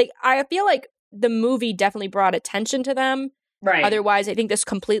 Like, I feel like the movie definitely brought attention to them. Right. Otherwise, I think this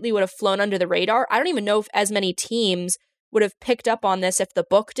completely would have flown under the radar. I don't even know if as many teams would have picked up on this if the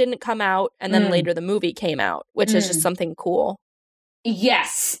book didn't come out and then later the movie came out, which is just something cool.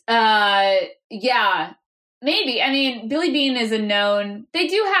 Yes. Yeah. Maybe. I mean, Billy Beane is they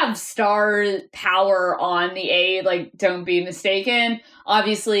do have star power on the A, like, don't be mistaken.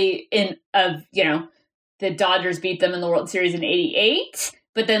 Obviously, the Dodgers beat them in the World Series in 88,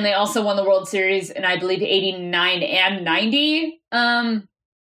 but then they also won the World Series in, I believe, 89 and 90. And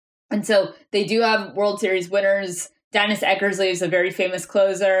so they do have World Series winners. Dennis Eckersley is a very famous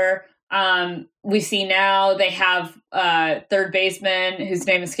closer. We see now they have third baseman, whose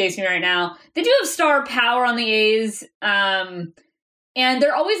name escapes me right now. They do have star power on the A's. And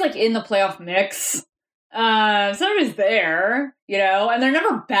they're always like in the playoff mix. Somebody's there, and they're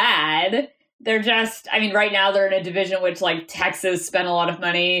never bad. They're just, I mean, right now they're in a division which, like, Texas spent a lot of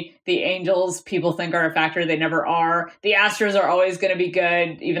money. The Angels, people think, are a factor. They never are. The Astros are always going to be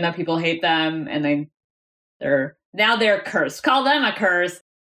good, even though people hate them. And they're cursed. Call them a curse.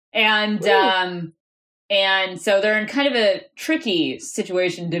 And so they're in kind of a tricky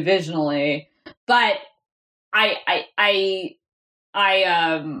situation divisionally. But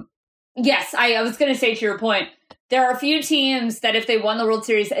yes, I was going to say, to your point, there are a few teams that if they won the World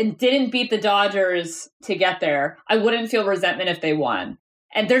Series and didn't beat the Dodgers to get there, I wouldn't feel resentment if they won.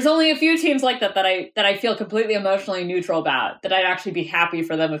 And there's only a few teams like that I feel completely emotionally neutral about, that I'd actually be happy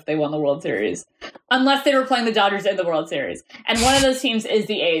for them if they won the World Series. Unless they were playing the Dodgers in the World Series. And one of those teams is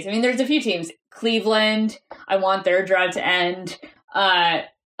the A's. I mean, there's a few teams. Cleveland, I want their drought to end.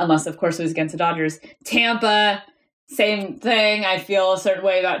 Unless, of course, it was against the Dodgers. Tampa, same thing. I feel a certain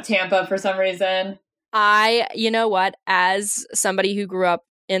way about Tampa for some reason. You know what? As somebody who grew up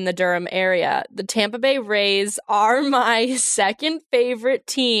in the Durham area, the Tampa Bay Rays are my second favorite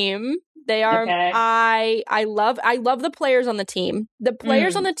team. They are. Okay. I love the players on the team. The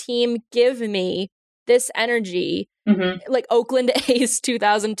players on the team give me this energy, like Oakland A's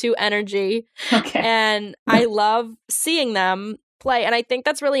 2002 energy. Okay. And I love seeing them play. And I think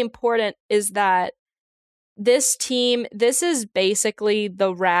that's really important, is that this team, this is basically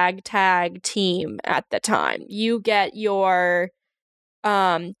the ragtag team at the time. You get your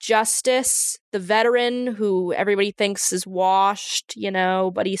Justice, the veteran who everybody thinks is washed,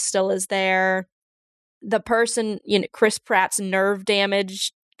 but he still is there. The person, Chris Pratt's nerve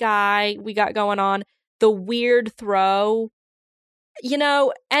damage guy we got going on. The weird throw,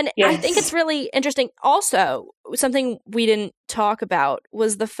 and yes. I think it's really interesting. Also, something we didn't talk about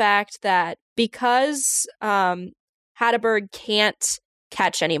was the fact that because Hatteberg can't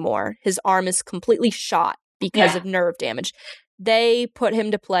catch anymore, his arm is completely shot because of nerve damage. They put him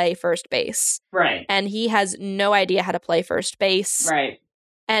to play first base. Right. And he has no idea how to play first base. Right.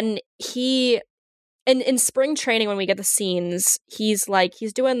 And he, in spring training, when we get the scenes, he's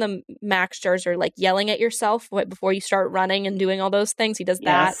doing the Max Scherzer, like yelling at yourself before you start running and doing all those things. He does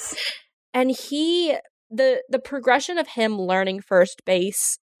that. Yes. And the progression of him learning first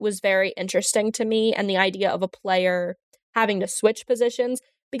base was very interesting to me. And the idea of a player having to switch positions,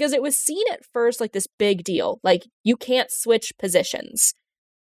 because it was seen at first like this big deal, like you can't switch positions.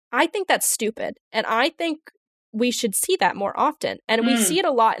 I think that's stupid. And I think we should see that more often. And we see it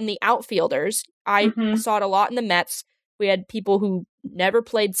a lot in the outfielders. I saw it a lot in the Mets. We had people who never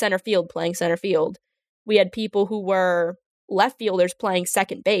played center field playing center field. We had people who were left fielders playing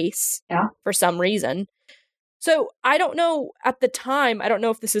second base for some reason. So I don't know at the time, I don't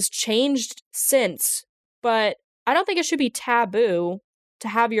know if this has changed since, but I don't think it should be taboo to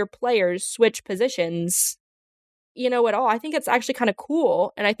have your players switch positions, at all. I think it's actually kind of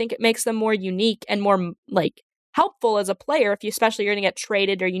cool, and I think it makes them more unique and more, helpful as a player, especially you're going to get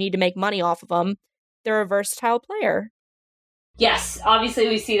traded or you need to make money off of them. They're a versatile player. Yes, obviously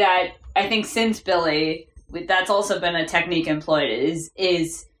we see that, I think, since Billy, that's also been a technique employed,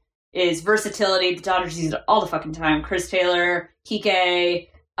 is versatility. The Dodgers use it all the fucking time. Chris Taylor, Kike,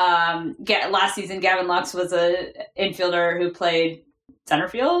 last season, Gavin Lux was a infielder who played center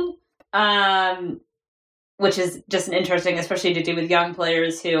field, which is just an interesting, especially to do with young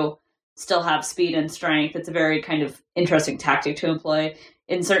players who still have speed and strength. It's a very kind of interesting tactic to employ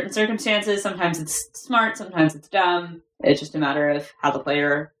in certain circumstances. Sometimes it's smart, sometimes it's dumb. It's just a matter of how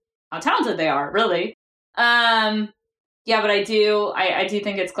talented they are, really. But I do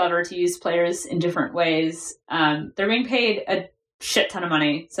think it's clever to use players in different ways. They're being paid a shit ton of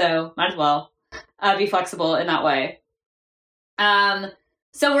money, so might as well be flexible in that way.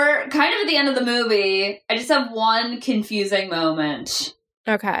 So we're kind of at the end of the movie. I just have one confusing moment.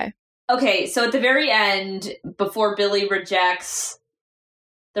 Okay, so at the very end, before Billy rejects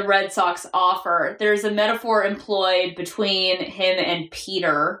the Red Sox offer, there's a metaphor employed between him and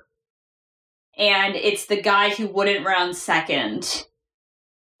Peter. And it's the guy who wouldn't round second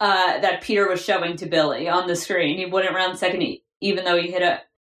that Peter was showing to Billy on the screen. He wouldn't round second even though he hit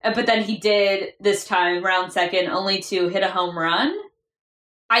but then he did this time round second only to hit a home run.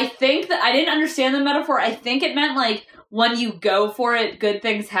 I think that I didn't understand the metaphor. I think it meant when you go for it, good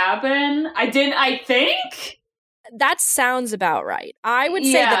things happen. I think that sounds about right. I would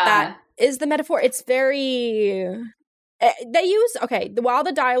say that is the metaphor. It's very, they use, while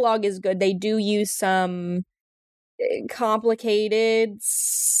the dialogue is good, they do use some complicated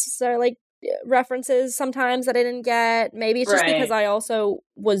references sometimes that I didn't get. Maybe it's just because I also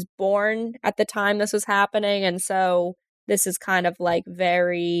was born at the time this was happening, and so this is kind of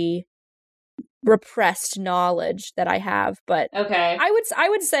very repressed knowledge that I have. But I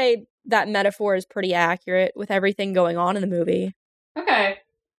would say that metaphor is pretty accurate with everything going on in the movie. Okay.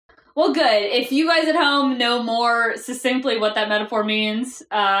 Well, good. If you guys at home know more succinctly what that metaphor means,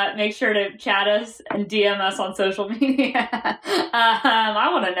 make sure to chat us and DM us on social media. I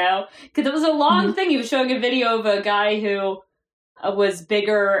want to know. Because it was a long thing. He was showing a video of a guy who was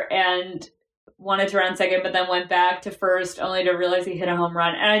bigger and wanted to run second, but then went back to first only to realize he hit a home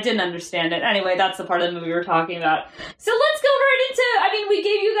run. And I didn't understand it. Anyway, that's the part of the movie we're talking about. So let's go right into, we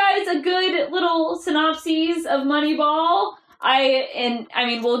gave you guys a good little synopsis of Moneyball.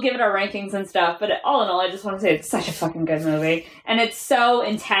 we'll give it our rankings and stuff, but all in all, I just want to say it's such a fucking good movie. And it's so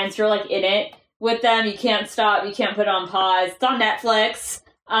intense. You're like in it with them. You can't stop. You can't put it on pause. It's on Netflix.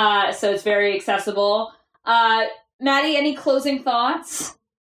 So it's very accessible. Maddie, any closing thoughts?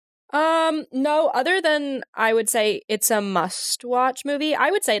 No, other than I would say it's a must-watch movie.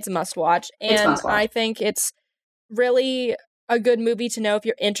 I would say it's a must-watch. And I think it's really a good movie to know if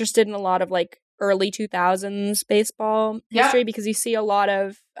you're interested in a lot of like early 2000s baseball history, because you see a lot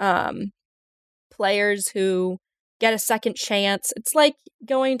of players who get a second chance. It's like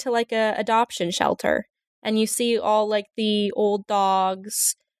going to like a adoption shelter, and you see all like the old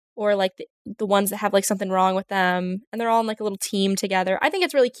dogs or like the ones that have like something wrong with them, and they're all in like a little team together. I think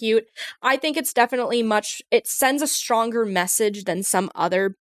it's really cute. I think it's definitely it sends a stronger message than some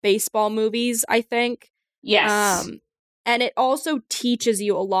other baseball movies, I think. Yes. And it also teaches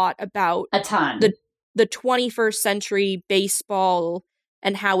you a lot about the 21st century baseball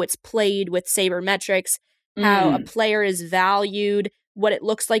and how it's played with sabermetrics, how a player is valued, what it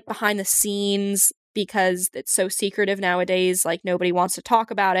looks like behind the scenes, because it's so secretive nowadays, like nobody wants to talk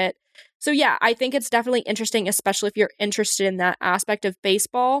about it. So yeah, I think it's definitely interesting, especially if you're interested in that aspect of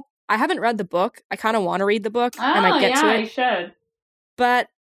baseball. I haven't read the book. I kind of want to read the book. I might get to it. You should. But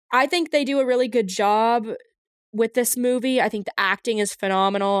I think they do a really good job with this movie. I think the acting is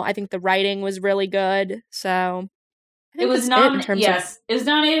phenomenal. I think the writing was really good. So it was it was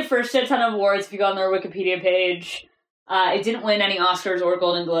nominated for a shit ton of awards if you go on their Wikipedia page. It didn't win any Oscars or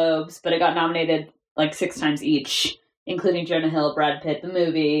Golden Globes, but it got nominated like 6 times each, including Jonah Hill, Brad Pitt, the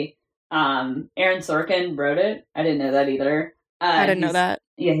movie. Aaron Sorkin wrote it. I didn't know that either. I didn't know that.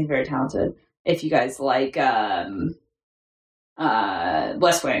 Yeah, he's very talented. If you guys like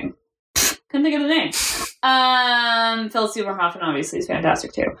West Wing. Couldn't think of the name. Philip Seymour Hoffman obviously is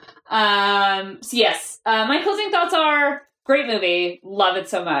fantastic too. So yes, my closing thoughts are great movie. Love it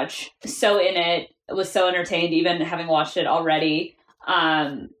so much. So in it. Was so entertained, even having watched it already.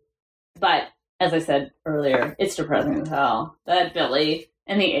 But as I said earlier, it's depressing as hell. That Billy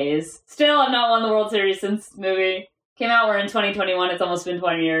and the A's still have not won the World Series since the movie came out. We're in 2021. It's almost been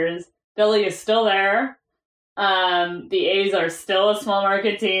 20 years. Billy is still there. The A's are still a small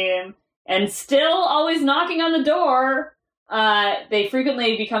market team and still always knocking on the door. They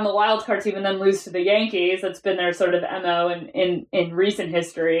frequently become the wild card team and then lose to the Yankees. That's been their sort of MO in recent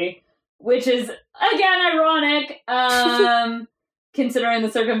history, which is, again, ironic, considering the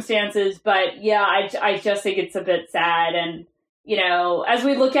circumstances. But yeah, I just think it's a bit sad. And, you know, as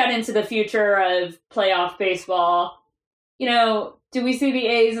we look out into the future of playoff baseball, you know, do we see the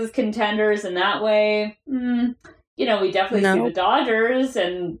A's as contenders in that way? You know, we definitely see the Dodgers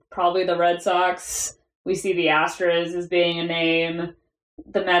and probably the Red Sox. We see the Astros as being a name.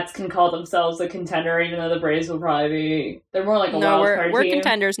 The Mets can call themselves a contender, even though the Braves will probably be. They're more like a wild card team. We're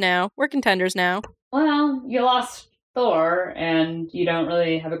contenders now. We're contenders now. Well, you lost Thor, and you don't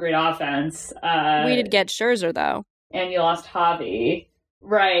really have a great offense. We did get Scherzer, though. And you lost Javi.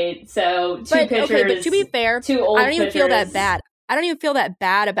 Right, so two pitchers. Okay, but to be fair, 2 old I don't even pitchers. feel that bad. I don't even feel that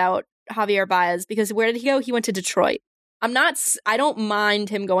bad about Javier Baez, because where did he go? He went to Detroit. I don't mind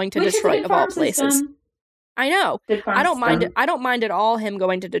him going to Detroit, of all places. System. I know. I don't mind it. I don't mind at all him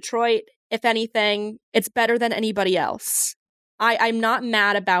going to Detroit. If anything, it's better than anybody else. I'm not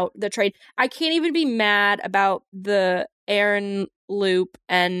mad about the trade. I can't even be mad about the Aaron Loop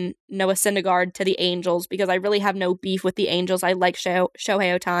and Noah Syndergaard to the Angels, because I really have no beef with the Angels. I like Shohei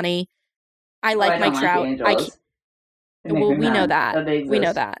Ohtani. I like Mike Trout. Well, we know that. We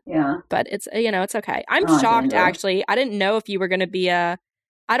know that. Yeah. But it's, you know, it's okay. I'm shocked, actually. I didn't know if you were going to be I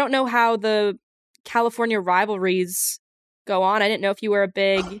don't know how the California rivalries go on. I didn't know if you were a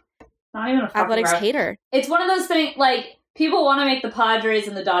big athletics hater. It's one of those things, like, people want to make the Padres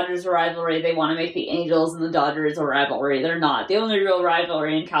and the Dodgers a rivalry. They want to make the Angels and the Dodgers a rivalry. They're not. The only real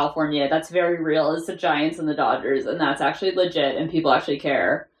rivalry in California that's very real is the Giants and the Dodgers, and that's actually legit, and people actually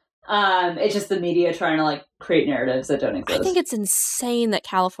care. It's just the media trying to, like, create narratives that don't exist. I think it's insane that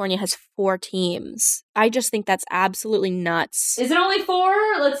California has 4 teams. I just think that's absolutely nuts. Is it only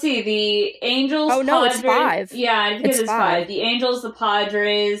 4? Let's see. The Angels, Oh, no, Padres, it's 5. Yeah, I think it's 5. The Angels, the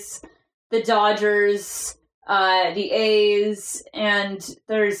Padres, the Dodgers, the A's, and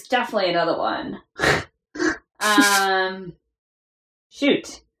there's definitely another one.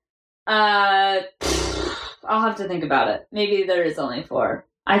 Shoot. I'll have to think about it. Maybe there is only 4.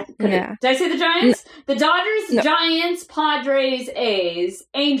 Did I say the Giants? The Dodgers, no. Giants, Padres, A's,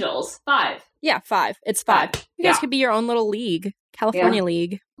 Angels. 5. Yeah, 5. It's 5. You guys could be your own little league. California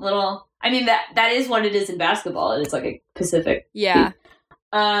League. I mean, that is what it is in basketball. It's like a Pacific. Yeah.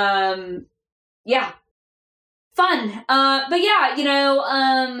 Yeah. 5 fun. But yeah,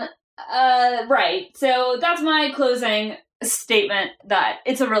 right. So that's my closing statement, that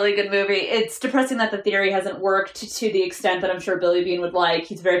it's a really good movie. It's depressing that the theory hasn't worked to the extent that I'm sure Billy Beane would like.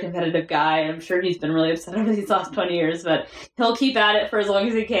 He's a very competitive guy. I'm sure he's been really upset over these last 20 years, but he'll keep at it for as long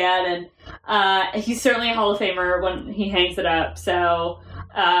as he can. And he's certainly a Hall of Famer when he hangs it up. So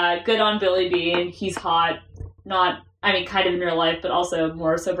good on Billy Beane. He's hot. Kind of in real life, but also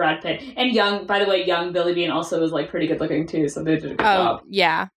more so Brad Pitt. And young Billy Beane also was like pretty good looking too, so they did a good job.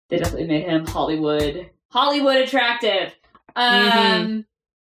 Yeah. They definitely made him Hollywood attractive. Okay,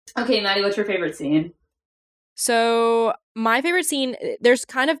 Maddie, what's your favorite scene? So my favorite scene, there's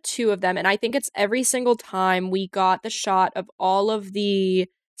kind of two of them, and I think it's every single time we got the shot of all of the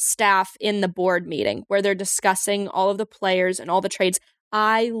staff in the board meeting where they're discussing all of the players and all the trades.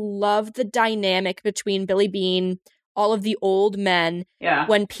 I love the dynamic between Billy Beane, all of the old men,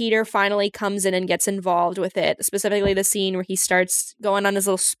 when Peter finally comes in and gets involved with it, specifically the scene where he starts going on his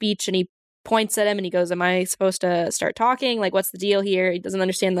little speech and he points at him and he goes, am I supposed to start talking? Like, what's the deal here? He doesn't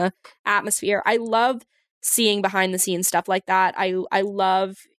understand the atmosphere. I love seeing behind the scenes stuff like that. I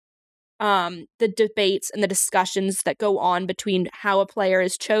love the debates and the discussions that go on between how a player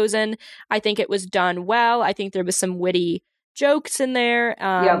is chosen. I think it was done well. I think there was some witty jokes in there.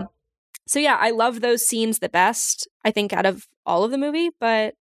 So yeah, I love those scenes the best, I think, out of all of the movie,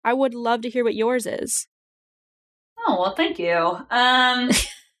 but I would love to hear what yours is. Oh, well, thank you.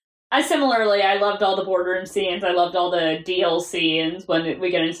 Similarly, I loved all the boardroom scenes. I loved all the deal scenes when we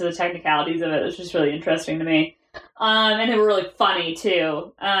get into the technicalities of it. It's just really interesting to me. And they were really funny,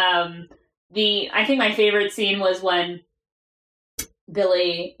 too. I think my favorite scene was when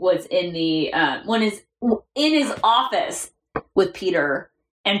Billy was in in his office with Peter,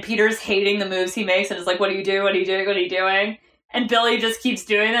 and Peter's hating the moves he makes, and is like, what do you do? What are you doing? What are you doing? And Billy just keeps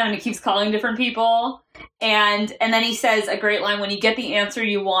doing them, and he keeps calling different people. And then he says a great line, when you get the answer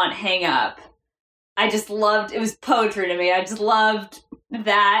you want, hang up. I just loved, it was poetry to me. I just loved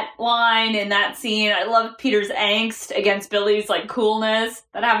that line in that scene. I loved Peter's angst against Billy's like coolness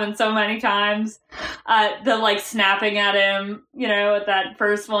that happened so many times. The like snapping at him, at that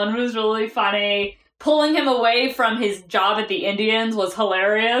first one was really funny. Pulling him away from his job at the Indians was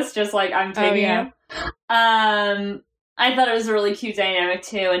hilarious. Just like, I'm taking you. I thought it was a really cute dynamic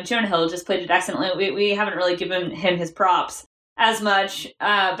too, and Jonah Hill just played it excellently. We haven't really given him his props as much,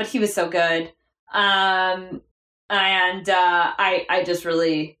 but he was so good. I just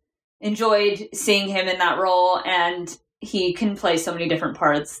really enjoyed seeing him in that role, and he can play so many different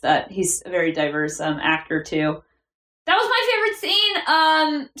parts that he's a very diverse actor too. That was my favorite scene.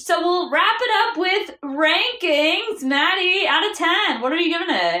 So we'll wrap it up with rankings. Maddie, out of 10, what are you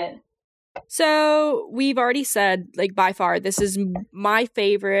giving it? So we've already said, like, by far, this is my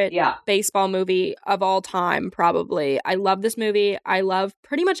favorite baseball movie of all time, probably. I love this movie. I love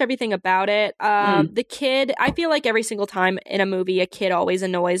pretty much everything about it. The kid, I feel like every single time in a movie, a kid always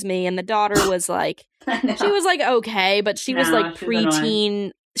annoys me. And the daughter was like, she was like, okay, but she was like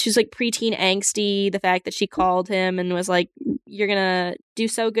preteen. She was like preteen angsty. The fact that she called him and was like, you're gonna do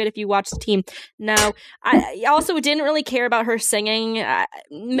so good if you watch the team. No, I also didn't really care about her singing.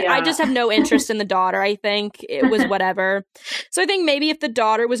 I just have no interest in the daughter. I think it was whatever. So I think maybe if the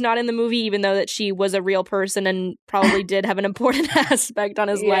daughter was not in the movie, even though that she was a real person and probably did have an important aspect on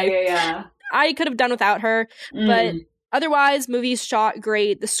his life, I could have done without her. But otherwise, movie's shot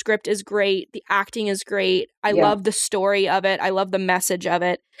great. The script is great. The acting is great. I love the story of it. I love the message of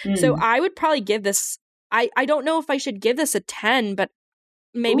it. So I would probably give this, I don't know if I should give this a 10, but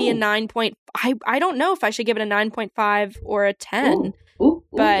maybe a 9. I don't know if I should give it a 9.5 or a 10.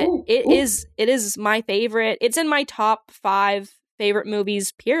 But it is my favorite. It's in my top 5 favorite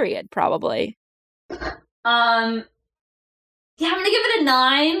movies, period, probably. Yeah, I'm gonna give it a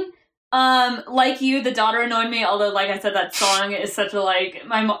 9. Like you, the daughter annoyed me, although, like I said, that song is such a, like,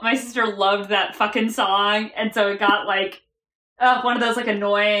 my sister loved that fucking song, and so it got, like, one of those, like,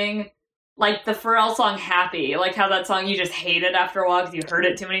 annoying, like, the Pharrell song, Happy, like, how that song you just hated after a while because you heard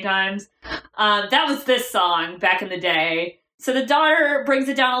it too many times. That was this song back in the day. So the daughter brings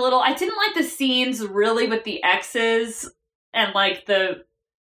it down a little. I didn't like the scenes, really, with the exes, and, like, the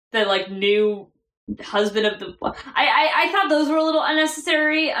like, new husband of the I thought those were a little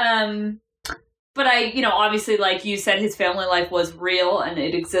unnecessary, but obviously, like you said, his family life was real and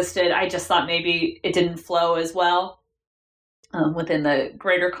it existed. I just thought maybe it didn't flow as well within the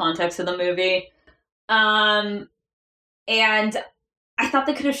greater context of the movie, and I thought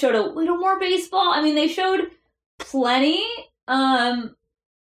they could have showed a little more baseball. I mean, they showed plenty.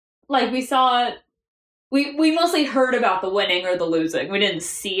 Like we saw, we mostly heard about the winning or the losing. We didn't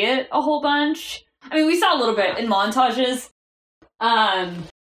see it a whole bunch. I mean, we saw a little bit in montages.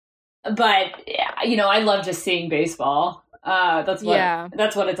 But, you know, I love just seeing baseball. That's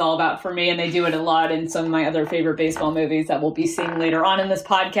what it's all about for me. And they do it a lot in some of my other favorite baseball movies that we'll be seeing later on in this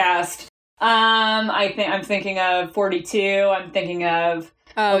podcast. I'm thinking of 42. I'm thinking of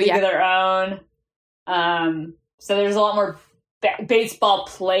League of Their Own. So there's a lot more baseball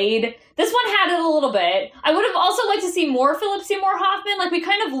played. This one had it a little bit. I would have also liked to see more Philip Seymour Hoffman. Like, we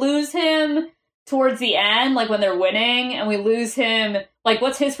kind of lose him towards the end, like when they're winning, and we lose him. Like,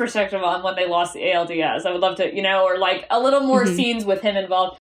 what's his perspective on when they lost the ALDS? I would love to, you know, or like a little more scenes with him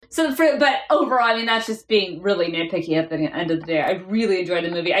involved. So, but overall, I mean, that's just being really nitpicky at the end of the day. I really enjoyed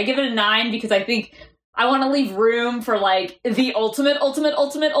the movie. I give it a 9 because I think I want to leave room for like the ultimate.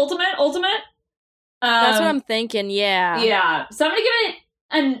 That's what I'm thinking. Yeah. Yeah. So I'm gonna give it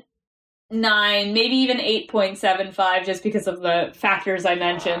a 9, maybe even 8.75, just because of the factors I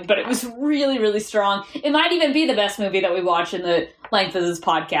mentioned. But it was really, really strong. It might even be the best movie that we watch in the length of this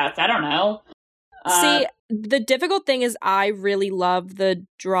podcast. I don't know. See, the difficult thing is I really love the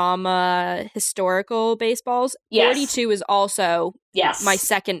drama historical baseballs. Yes. 42 is also my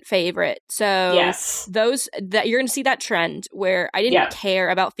second favorite. So those that you're going to see that trend where I didn't care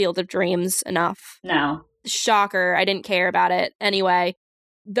about Field of Dreams enough. No. Shocker, I didn't care about it anyway.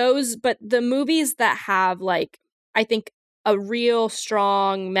 But the movies that have, like, I think a real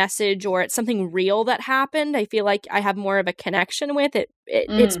strong message or it's something real that happened, I feel like I have more of a connection with it.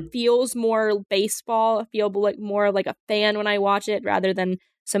 It feels more baseball. I feel like more like a fan when I watch it rather than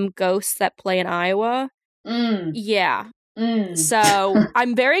some ghosts that play in Iowa. Yeah. So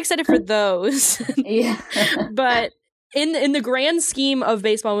I'm very excited for those. But in the grand scheme of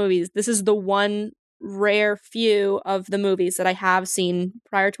baseball movies, this is the one rare few of the movies that I have seen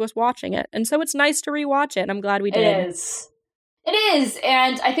prior to us watching it. And so it's nice to rewatch it. I'm glad we did. It is.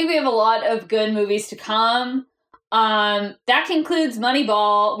 And I think we have a lot of good movies to come. That concludes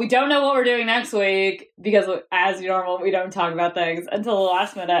Moneyball. We don't know what we're doing next week because, as normal, we don't talk about things until the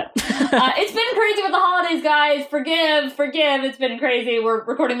last minute. It's been crazy with the holidays, guys. Forgive. It's been crazy. We're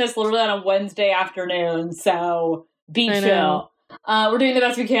recording this literally on a Wednesday afternoon, so be chill. We're doing the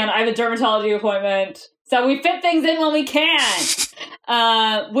best we can. I have a dermatology appointment, so we fit things in when we can.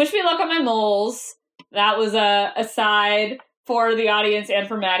 Wish me luck on my moles. That was a aside for the audience and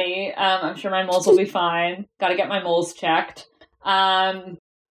for Maddie. I'm sure my moles will be fine. Got to get my moles checked. But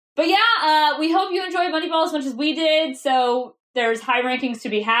yeah, we hope you enjoyed Moneyball as much as we did. So there's high rankings to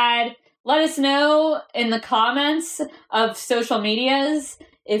be had. Let us know in the comments of social medias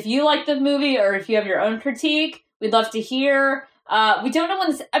if you like the movie or if you have your own critique. We'd love to hear. We don't know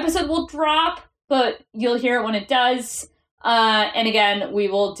when this episode will drop, but you'll hear it when it does. And again, we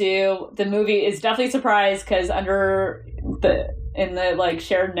will do, the movie is definitely a surprise because in the like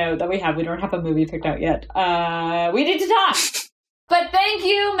shared note that we don't have a movie picked out yet. We need to talk. But thank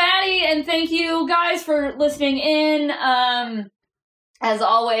you, Maddie, and thank you guys for listening in. As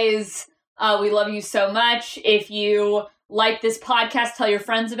always, we love you so much. If you like this podcast, tell your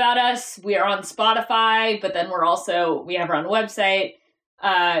friends about us. We are on Spotify, but then we have our own website,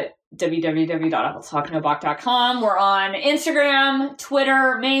 www.appletalknobach.com. We're on Instagram,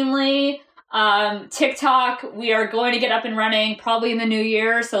 Twitter mainly, TikTok. We are going to get up and running probably in the new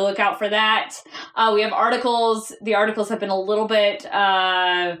year, so look out for that. We have articles. The articles have been a little bit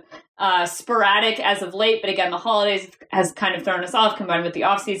sporadic as of late, but again, the holidays has kind of thrown us off combined with the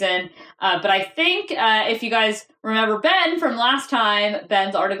off season. But I think if you guys remember Ben from last time,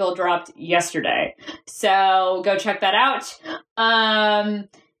 Ben's article dropped yesterday. So go check that out.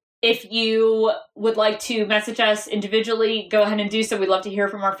 If you would like to message us individually, go ahead and do so. We'd love to hear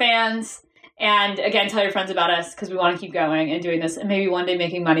from our fans. And again, tell your friends about us because we want to keep going and doing this. And maybe one day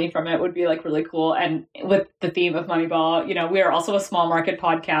making money from it would be like really cool. And with the theme of Moneyball, you know, we are also a small market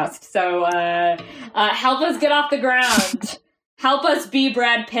podcast. So help us get off the ground. Help us be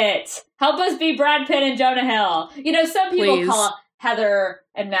Brad Pitt. Help us be Brad Pitt and Jonah Hill. You know, some people call Heather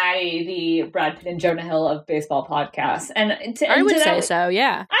and Maddie the Brad Pitt and Jonah Hill of baseball podcasts. And I would say so,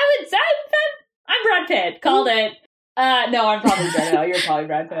 yeah. I would say I'm Brad Pitt. Called it. No, I'm probably Jonah Hill. You're probably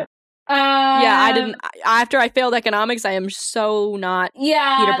Brad Pitt. Yeah, I didn't. After I failed economics, I am so not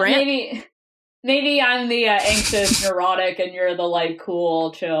Peter Brandt. Maybe I'm the anxious, neurotic, and you're the like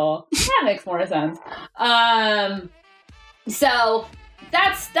cool, chill. That makes more sense. So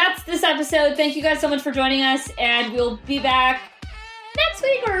that's this episode. Thank you guys so much for joining us, and we'll be back next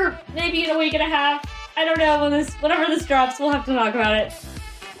week or maybe in a week and a half. I don't know whenever this drops. We'll have to talk about it.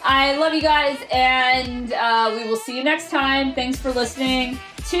 I love you guys, and we will see you next time. Thanks for listening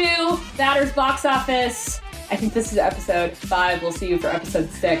to Batter's Box Office, I think this is episode 5. We'll see you for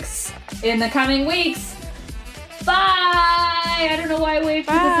episode 6 in the coming weeks. Bye! I don't know why I waved.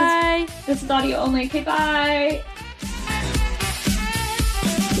 Bye! This is audio only. Okay, bye!